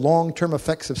what the long-term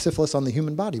effects of syphilis on the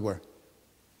human body were.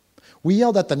 We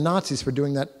yelled at the Nazis for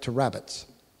doing that to rabbits.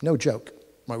 No joke.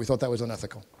 Right? We thought that was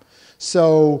unethical.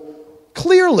 So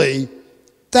clearly,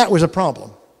 that was a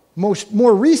problem.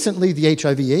 More recently, the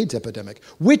HIV/AIDS epidemic,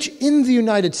 which in the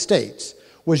United States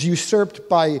was usurped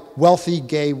by wealthy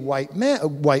gay white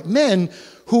men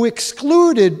who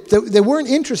excluded, they weren't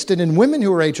interested in women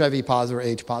who were HIV positive or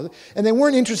AIDS positive, and they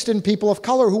weren't interested in people of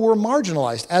color who were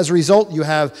marginalized. As a result, you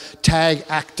have tag,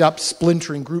 act up,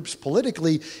 splintering groups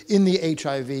politically in the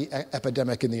HIV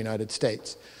epidemic in the United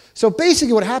States. So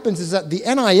basically what happens is that the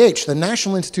NIH, the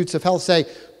National Institutes of Health, say,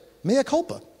 mea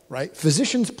culpa, right?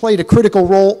 Physicians played a critical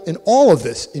role in all of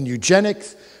this, in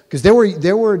eugenics, because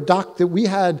we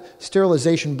had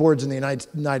sterilization boards in the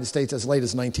United States as late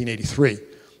as 1983.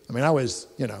 I mean, I was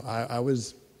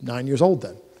 9 years old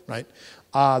then, right?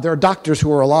 There are doctors who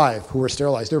are alive who are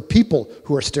sterilized. There are people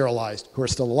who are sterilized who are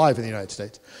still alive in the United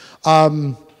States.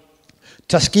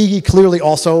 Tuskegee clearly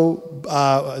also,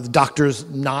 the doctors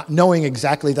not knowing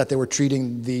exactly that they were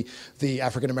treating the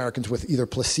African Americans with either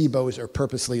placebos or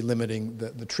purposely limiting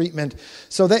the treatment.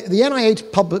 So the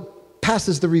NIH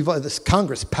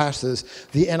Congress passes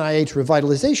the NIH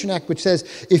Revitalization Act, which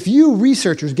says if you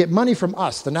researchers get money from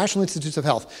us, the National Institutes of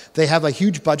Health, they have a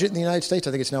huge budget in the United States.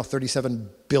 I think it's now $37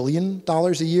 billion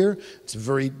a year. It's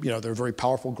they're very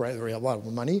powerful, they have a lot of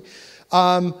money.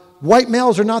 White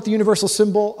males are not the universal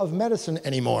symbol of medicine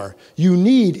anymore.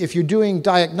 If you're doing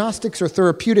diagnostics or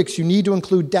therapeutics, you need to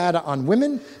include data on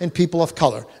women and people of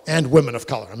color, and women of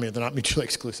color. I mean, they're not mutually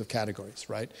exclusive categories,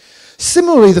 right?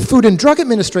 Similarly, the Food and Drug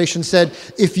Administration said,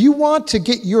 if you want to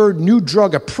get your new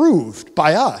drug approved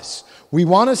by us, we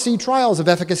want to see trials of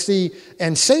efficacy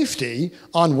and safety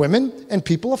on women and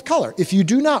people of color. If you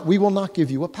do not, we will not give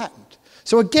you a patent.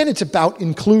 So again, it's about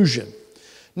inclusion.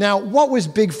 Now, what was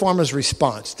Big Pharma's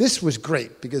response? This was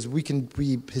great because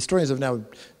historians have now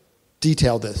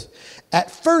detailed this.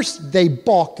 At first, they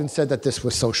balked and said that this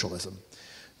was socialism.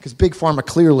 Because Big Pharma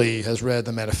clearly has read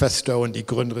the Manifesto and Die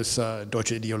Grundrisse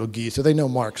Deutsche Ideologie, so they know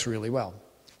Marx really well.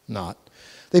 Not.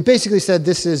 They basically said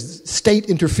this is state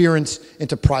interference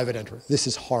into private interest. This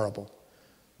is horrible.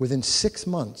 Within 6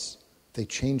 months, they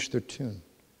changed their tune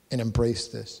and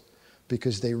embraced this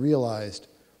because they realized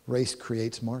race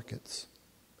creates markets,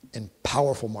 and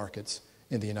powerful markets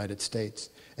in the United States.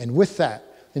 And with that,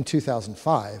 in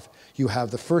 2005, you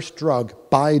have the first drug,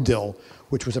 Bidil,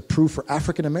 which was approved for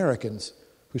African Americans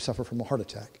who suffer from a heart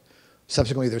attack.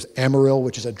 Subsequently, there's Amaryl,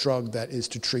 which is a drug that is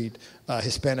to treat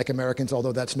Hispanic Americans,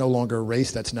 although that's no longer a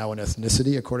race, that's now an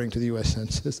ethnicity, according to the U.S.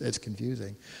 Census. It's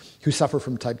confusing. Who suffer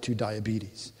from type 2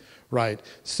 diabetes, right?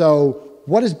 So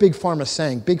what is Big Pharma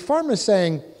saying? Big Pharma is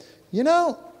saying,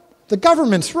 the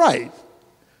government's right.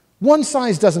 One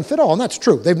size doesn't fit all, and that's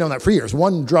true. They've known that for years.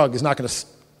 One drug is not going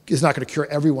to cure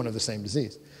everyone of the same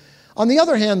disease. On the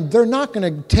other hand, they're not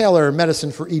going to tailor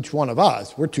medicine for each one of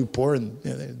us. We're too poor, and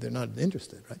they're not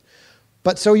interested, right?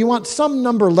 But so you want some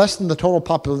number less than the total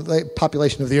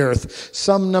population of the earth,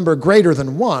 some number greater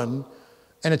than 1,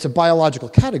 and it's a biological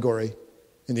category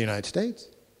in the United States,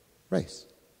 race.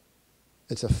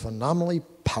 It's a phenomenally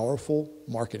powerful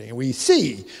marketing. And we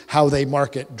see how they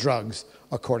market drugs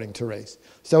according to race.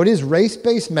 So it is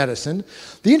race-based medicine.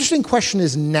 The interesting question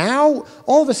is now,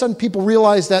 all of a sudden people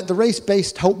realize that the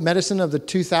race-based hope medicine of the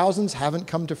 2000s haven't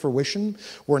come to fruition.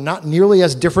 We're not nearly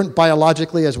as different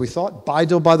biologically as we thought.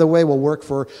 Bidil, by the way, will work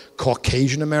for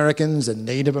Caucasian Americans and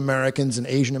Native Americans and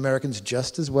Asian Americans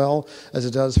just as well as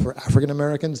it does for African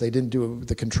Americans. They didn't do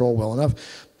the control well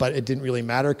enough, but it didn't really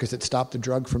matter because it stopped the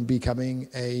drug from becoming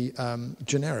a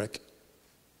generic.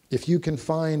 If you can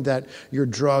find that your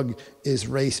drug is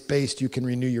race-based, you can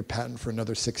renew your patent for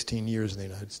another 16 years in the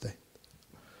United States.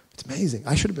 It's amazing.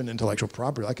 I should have been intellectual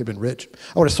property. I could have been rich.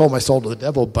 I would have sold my soul to the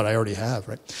devil, but I already have,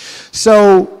 right?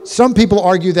 So some people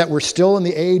argue that we're still in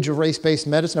the age of race-based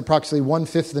medicine. Approximately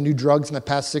 1/5 of the new drugs in the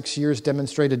past 6 years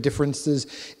demonstrated differences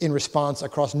in response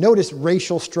across, notice,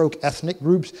 racial stroke ethnic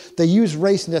groups. They use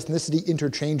race and ethnicity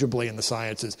interchangeably in the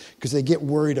sciences because they get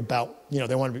worried about,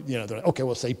 they want to be, they're like, okay,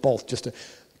 we'll say both just to...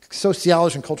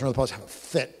 Sociology and cultural anthropology have a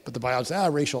fit, but the biology,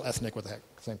 racial, ethnic, what the heck,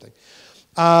 same thing.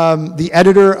 The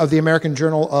editor of the American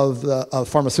Journal of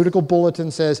Pharmaceutical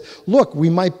Bulletin says, look, we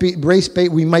might be race-based,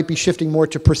 we might be shifting more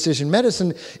to precision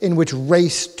medicine in which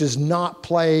race does not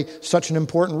play such an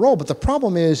important role. But the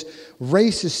problem is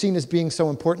race is seen as being so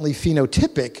importantly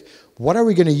phenotypic. What are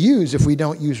we going to use if we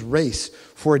don't use race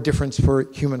for a difference for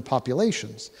human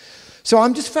populations? So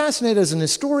I'm just fascinated as an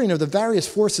historian of the various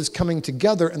forces coming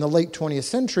together in the late 20th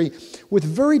century with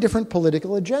very different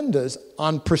political agendas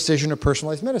on precision or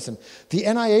personalized medicine. The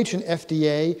NIH and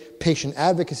FDA, patient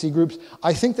advocacy groups,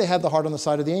 I think they have the heart on the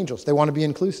side of the angels. They want to be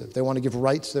inclusive. They want to give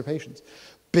rights to their patients.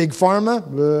 Big Pharma,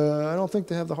 I don't think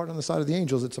they have the heart on the side of the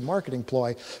angels. It's a marketing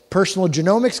ploy. Personal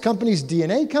genomics companies,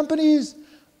 DNA companies,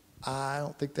 I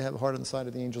don't think they have the heart on the side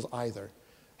of the angels either.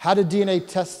 How do DNA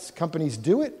tests companies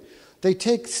do it? They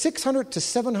take 600 to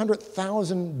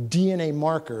 700,000 DNA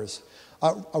markers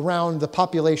around the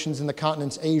populations in the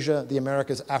continents Asia, the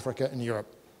Americas, Africa, and Europe.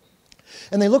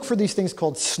 And they look for these things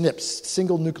called SNPs,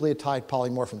 single nucleotide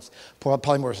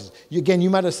polymorphisms. Again,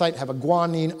 you might have a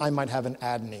guanine, I might have an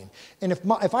adenine. And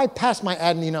if I pass my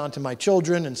adenine on to my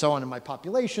children and so on in my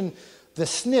population, the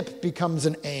SNP becomes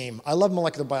an AIM. I love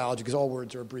molecular biology because all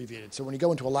words are abbreviated. So when you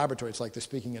go into a laboratory, it's like they're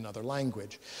speaking another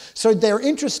language. So they're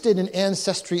interested in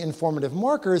ancestry-informative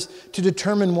markers to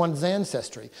determine one's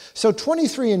ancestry. So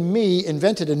 23andMe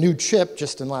invented a new chip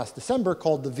just in last December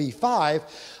called the V5.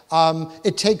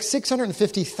 It takes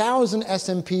 650,000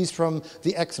 SNPs from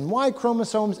the X and Y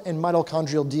chromosomes and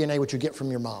mitochondrial DNA, which you get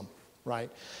from your mom, right?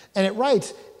 And it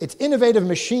writes, its innovative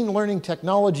machine learning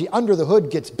technology under the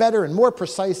hood gets better and more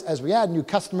precise as we add new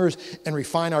customers and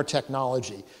refine our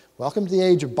technology. Welcome to the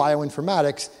age of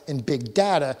bioinformatics and big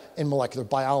data in molecular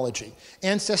biology.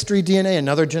 Ancestry DNA,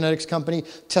 another genetics company,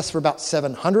 tests for about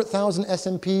 700,000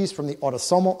 SNPs from the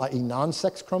autosomal, i.e.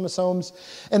 non-sex chromosomes,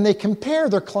 and they compare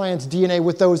their clients' DNA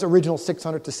with those original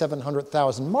 600 to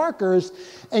 700,000 markers,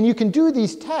 and you can do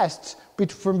these tests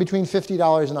from between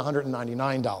 $50 and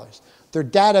 $199. Their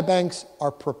data banks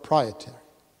are proprietary.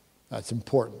 That's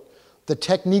important. The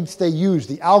techniques they use,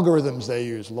 the algorithms they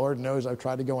use, Lord knows I've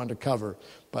tried to go undercover,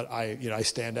 but I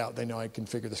stand out. They know I can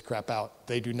figure this crap out.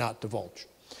 They do not divulge.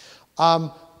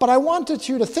 But I wanted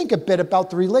you to think a bit about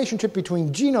the relationship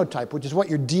between genotype, which is what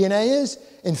your DNA is,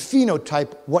 and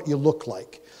phenotype, what you look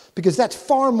like, because that's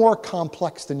far more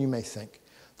complex than you may think.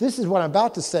 This is what I'm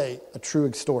about to say, a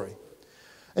true story.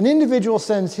 An individual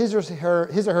sends his or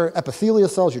her epithelial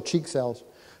cells, your cheek cells,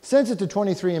 sends it to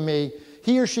 23andMe.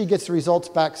 He or she gets the results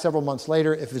back several months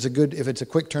later. If it's a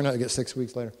quick turnout, it gets 6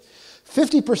 weeks later.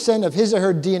 50% of his or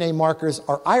her DNA markers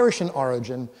are Irish in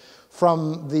origin,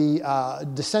 from the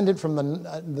descendant from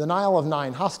the Nile of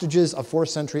 9 hostages, a 4th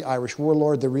century Irish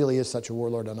warlord. There really is such a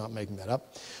warlord, I'm not making that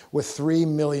up, with 3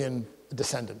 million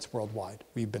descendants worldwide,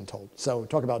 we've been told. So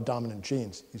talk about dominant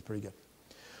genes. He's pretty good.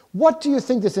 What do you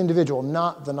think this individual,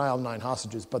 not the Nile of 9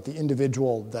 hostages, but the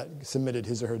individual that submitted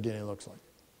his or her DNA looks like?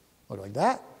 Look like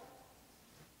that?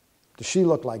 Does she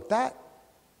look like that?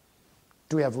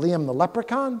 Do we have Liam the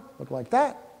leprechaun look like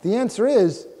that? The answer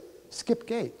is Skip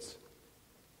Gates,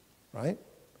 right?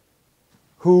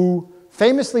 Who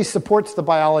famously supports the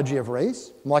biology of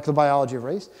race, molecular biology of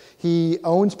race. He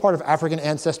owns part of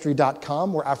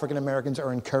AfricanAncestry.com, where African Americans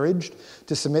are encouraged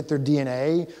to submit their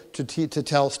DNA to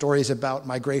tell stories about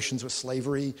migrations with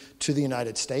slavery to the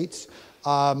United States.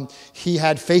 He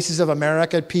had Faces of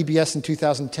America at PBS in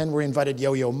 2010, where he invited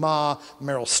Yo-Yo Ma,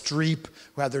 Meryl Streep,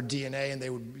 who had their DNA, and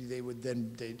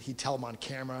he'd tell them on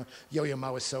camera. Yo-Yo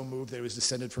Ma was so moved that he was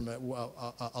descended from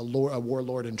a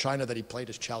warlord in China that he played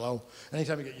his cello.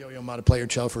 Anytime you get Yo-Yo Ma to play your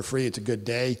cello for free, it's a good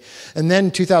day. And then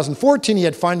 2014, he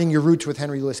had Finding Your Roots with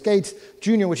Henry Louis Gates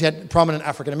Jr., which had prominent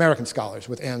African American scholars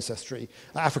with Ancestry,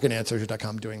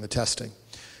 AfricanAncestry.com doing the testing.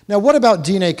 Now, what about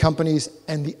DNA companies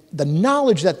and the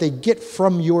knowledge that they get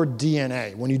from your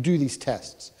DNA when you do these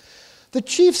tests? The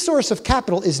chief source of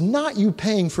capital is not you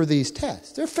paying for these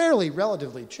tests. They're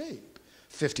relatively cheap,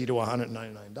 $50 to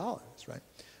 $199, right?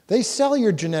 They sell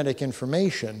your genetic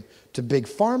information to big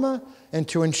pharma and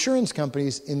to insurance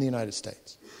companies in the United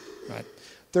States, right?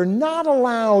 They're not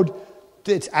allowed,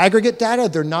 it's aggregate data,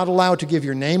 they're not allowed to give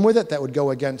your name with it. That would go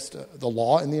against the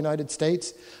law in the United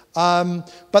States.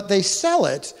 But they sell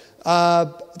it.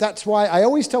 That's why I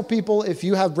always tell people, if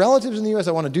you have relatives in the U.S.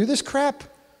 that want to do this crap,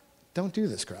 don't do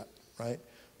this crap, right?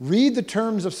 Read the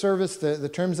terms of service, the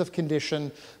terms of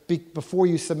condition before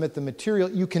you submit the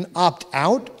material. You can opt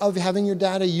out of having your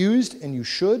data used, and you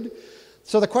should.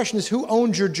 So the question is, who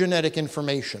owns your genetic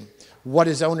information? What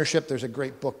is ownership? There's a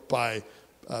great book by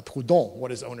Proudhon,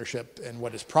 What is Ownership and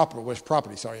What is Property, in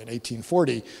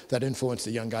 1840, that influenced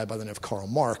a young guy by the name of Karl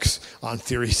Marx on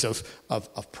theories of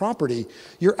property.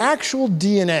 Your actual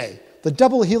DNA, the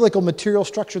double helical material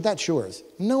structure, that's yours.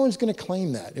 No one's going to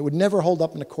claim that. It would never hold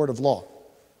up in a court of law.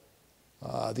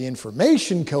 The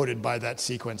information coded by that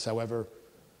sequence, however,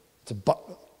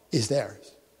 is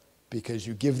theirs, because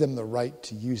you give them the right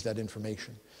to use that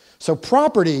information. So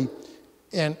property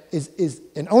and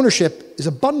ownership is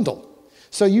a bundle.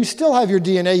 So you still have your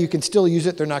DNA, you can still use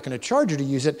it, they're not going to charge you to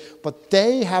use it, but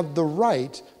they have the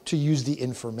right to use the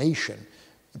information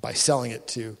by selling it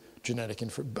to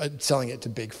selling it to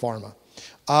big pharma.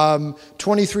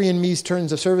 23andMe's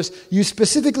terms of service, you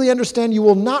specifically understand you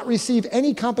will not receive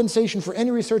any compensation for any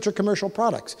research or commercial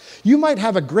products. You might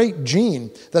have a great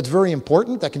gene that's very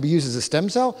important, that can be used as a stem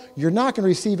cell. You're not going to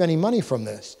receive any money from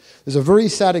this. There's a very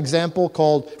sad example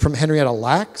from Henrietta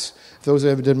Lacks. Those who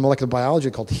ever did molecular biology,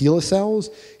 called HeLa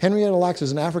cells. Henrietta Lacks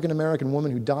was an African-American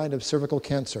woman who died of cervical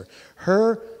cancer.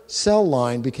 Her cell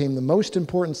line became the most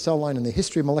important cell line in the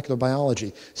history of molecular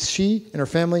biology. She and her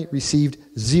family received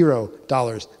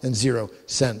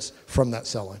 $0.00 from that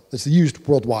cell line. It's used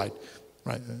worldwide,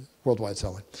 right? Worldwide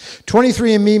cell line.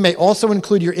 23andMe may also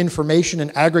include your information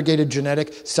and aggregated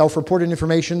genetic self-reported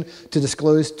information to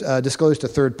disclose to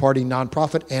third-party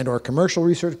nonprofit and or commercial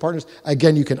research partners.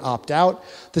 Again, you can opt out.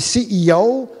 The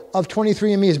CEO of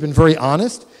 23andMe has been very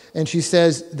honest, and she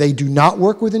says they do not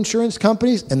work with insurance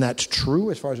companies, and that's true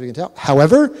as far as we can tell.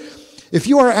 However, if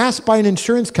you are asked by an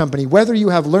insurance company whether you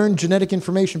have learned genetic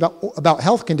information about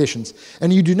health conditions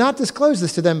and you do not disclose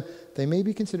this to them, they may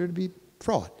be considered to be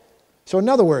fraud. So in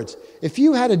other words, if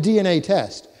you had a DNA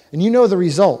test and you know the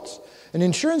results, an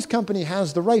insurance company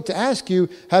has the right to ask you,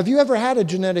 have you ever had a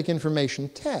genetic information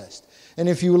test? And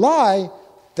if you lie,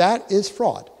 that is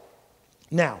fraud.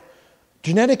 Now,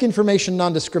 Genetic Information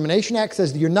Non-Discrimination Act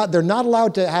says they're not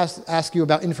allowed to ask you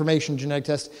about information genetic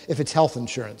tests if it's health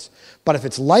insurance. But if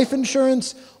it's life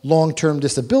insurance, long-term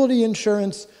disability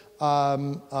insurance,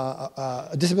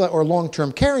 disability or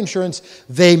long-term care insurance,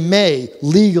 they may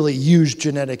legally use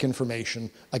genetic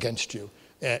information against you.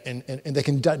 And they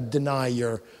can deny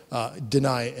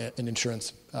an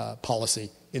insurance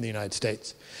policy in the United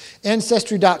States.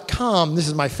 Ancestry.com, this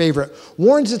is my favorite,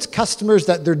 warns its customers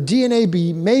that their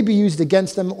DNA may be used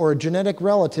against them or a genetic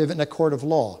relative in a court of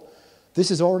law. This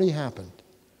has already happened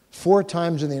 4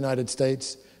 times in the United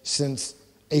States since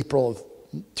April of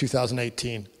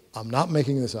 2018. I'm not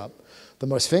making this up. The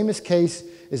most famous case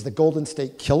is the Golden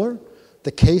State Killer.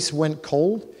 The case went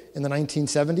cold in the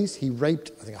 1970s. He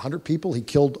raped, I think, 100 people. He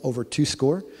killed over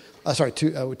 20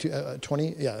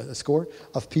 a score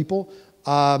of people.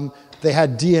 They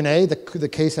had DNA. The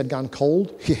case had gone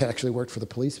cold. He actually worked for the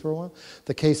police for a while.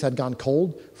 The case had gone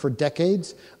cold for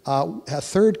decades. A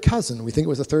third cousin, we think it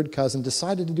was a third cousin,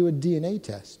 decided to do a DNA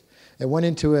test. It went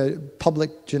into a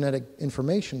public genetic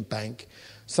information bank.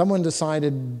 Someone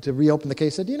decided to reopen the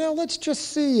case. Said, let's just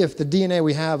see if the DNA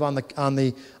we have on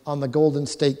the Golden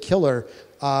State Killer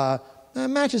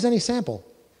matches any sample,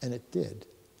 and it did.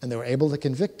 And they were able to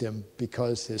convict him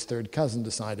because his third cousin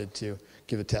decided to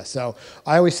give a test. So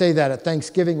I always say that at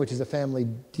Thanksgiving, which is a family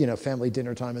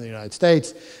dinner time in the United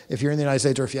States, if you're in the United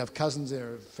States or if you have cousins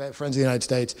or friends in the United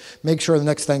States, make sure the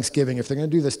next Thanksgiving, if they're going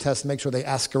to do this test, make sure they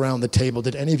ask around the table,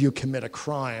 did any of you commit a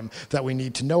crime that we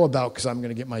need to know about because I'm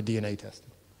going to get my DNA tested?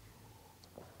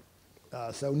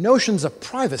 So notions of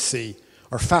privacy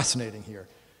are fascinating here.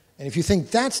 And if you think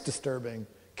that's disturbing,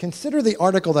 consider the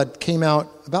article that came out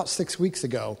about 7 weeks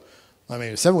ago,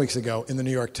 in the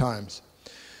New York Times.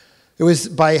 It was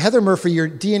by Heather Murphy, Your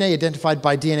DNA Identified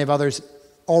by DNA of Others.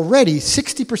 Already,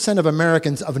 60% of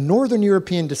Americans of Northern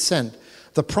European descent,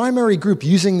 the primary group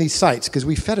using these sites, because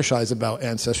we fetishize about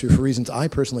ancestry for reasons I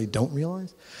personally don't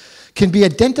realize, can be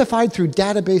identified through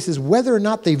databases whether or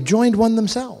not they've joined one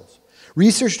themselves.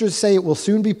 Researchers say it will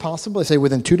soon be possible, they say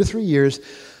within 2 to 3 years,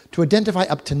 to identify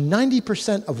up to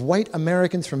 90% of white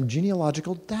Americans from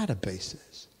genealogical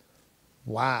databases.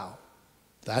 Wow,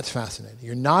 that's fascinating.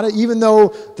 You're not, even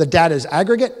though the data is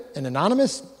aggregate and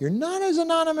anonymous, you're not as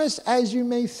anonymous as you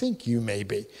may think you may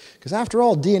be. Because after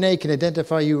all, DNA can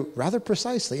identify you rather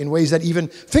precisely in ways that even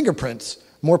fingerprints,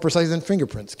 more precisely than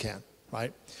fingerprints can,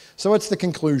 right? So what's the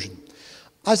conclusion?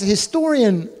 As a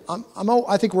historian,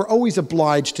 I think we're always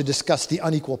obliged to discuss the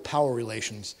unequal power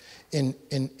relations in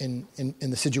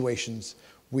the situations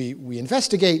we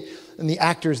investigate and the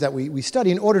actors that we study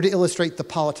in order to illustrate the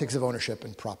politics of ownership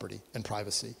and property and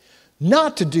privacy.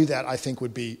 Not to do that, I think,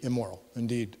 would be immoral.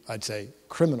 Indeed, I'd say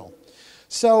criminal.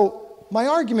 So my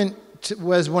argument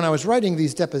was when I was writing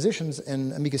these depositions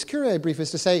and amicus curiae brief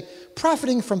is to say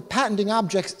profiting from patenting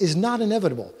objects is not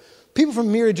inevitable. People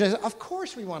from myriad genetics, of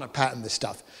course we want to patent this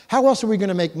stuff. How else are we going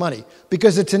to make money?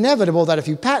 Because it's inevitable that if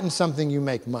you patent something, you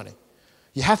make money.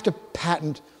 You have to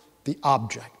patent the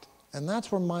object. And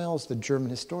that's where Myles, the German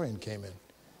historian, came in,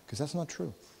 because that's not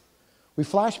true. We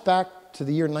flash back to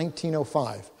the year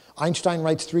 1905. Einstein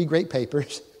writes 3 great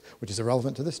papers, which is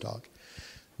irrelevant to this talk.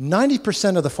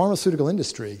 90% of the pharmaceutical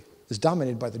industry is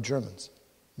dominated by the Germans.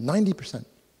 90%.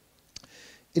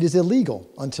 It is illegal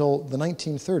until the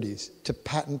 1930s to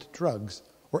patent drugs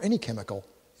or any chemical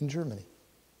in Germany.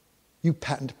 You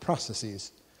patent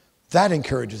processes. That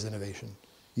encourages innovation.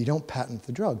 You don't patent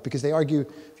the drug because they argue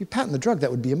if you patent the drug,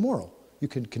 that would be immoral. You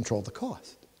can control the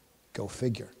cost. Go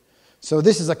figure. So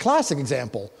this is a classic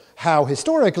example how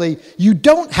historically you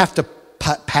don't have to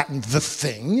patent the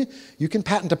thing. You can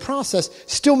patent a process,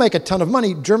 still make a ton of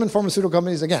money. German pharmaceutical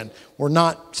companies, again, were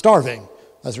not starving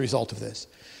as a result of this.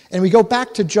 And we go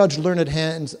back to Judge Learned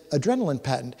Hand's adrenaline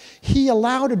patent. He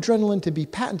allowed adrenaline to be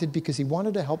patented because he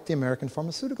wanted to help the American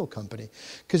pharmaceutical company.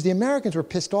 Because the Americans were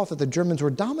pissed off that the Germans were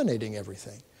dominating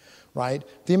everything, right?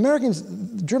 The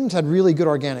Germans had really good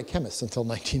organic chemists until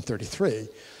 1933.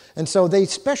 And so they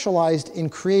specialized in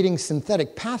creating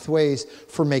synthetic pathways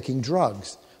for making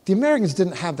drugs. The Americans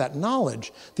didn't have that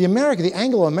knowledge. The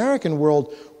Anglo-American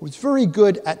world was very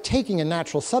good at taking a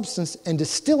natural substance and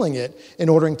distilling it in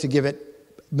order to give it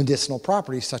medicinal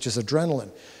properties such as adrenaline.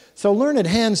 So Learned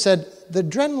Hand said, the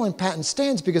adrenaline patent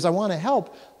stands because I want to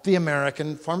help the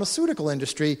American pharmaceutical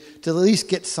industry to at least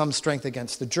get some strength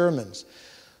against the Germans.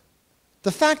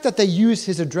 The fact that they used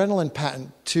his adrenaline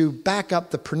patent to back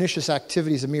up the pernicious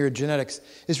activities of myriad genetics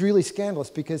is really scandalous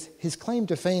because his claim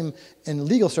to fame in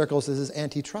legal circles is his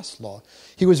antitrust law.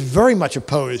 He was very much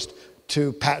opposed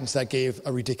to patents that gave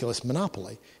a ridiculous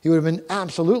monopoly. He would have been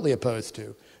absolutely opposed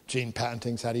to gene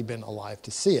patentings had he been alive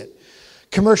to see it.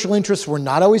 Commercial interests were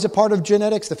not always a part of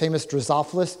genetics. The famous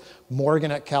Drosophilus,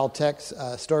 Morgan at Caltech,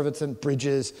 Stuyvesant,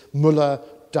 Bridges, Muller,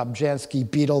 Dobzhansky,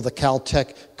 Beadle, the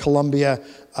Caltech, Columbia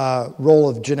role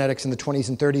of genetics in the 20s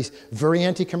and 30s. Very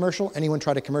anti-commercial. Anyone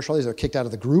tried to commercialize, they were kicked out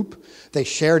of the group. They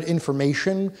shared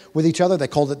information with each other. They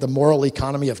called it the moral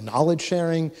economy of knowledge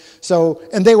sharing.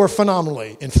 And they were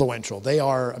phenomenally influential. They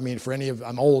are,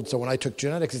 I'm old, so when I took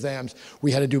genetics exams,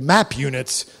 we had to do map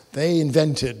units. They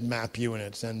invented map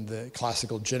units and the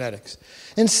classical genetics.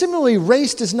 And similarly,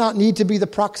 race does not need to be the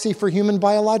proxy for human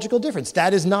biological difference.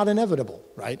 That is not inevitable,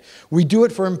 right? We do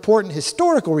it for important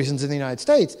historical reasons in the United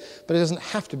States, but it doesn't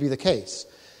have to be the case.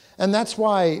 And that's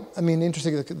why,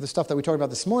 interesting, the stuff that we talked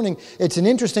about this morning, it's an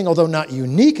interesting, although not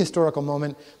unique historical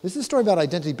moment. This is a story about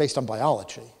identity based on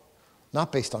biology,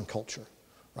 not based on culture,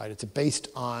 right? It's based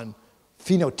on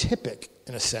phenotypic,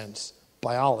 in a sense,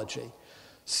 biology.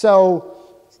 So,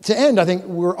 to end, I think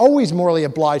we're always morally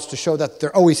obliged to show that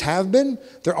there always have been,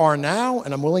 there are now,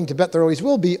 and I'm willing to bet there always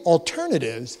will be,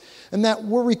 alternatives, and that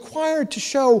we're required to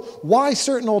show why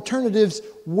certain alternatives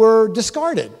were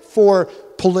discarded for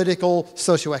political,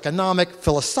 socioeconomic,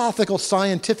 philosophical,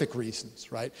 scientific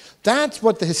reasons, right? That's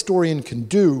what the historian can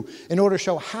do in order to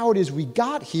show how it is we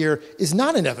got here is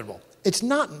not inevitable. It's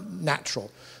not natural.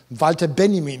 Walter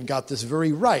Benjamin got this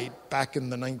very right back in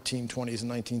the 1920s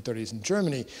and 1930s in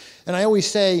Germany. And I always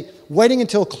say, waiting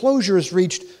until closure is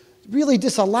reached really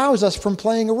disallows us from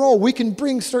playing a role. We can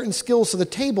bring certain skills to the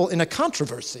table in a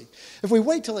controversy. If we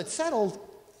wait till it's settled,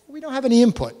 we don't have any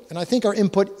input. And I think our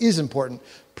input is important,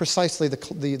 precisely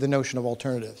the notion of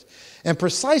alternatives. And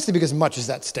precisely because much is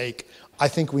at stake, I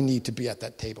think we need to be at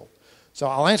that table. So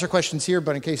I'll answer questions here,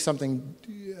 but in case something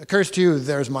occurs to you,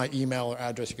 there's my email or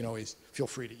address. You can always feel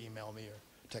free to email me or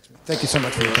text me. Thank you so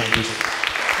much for your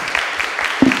time.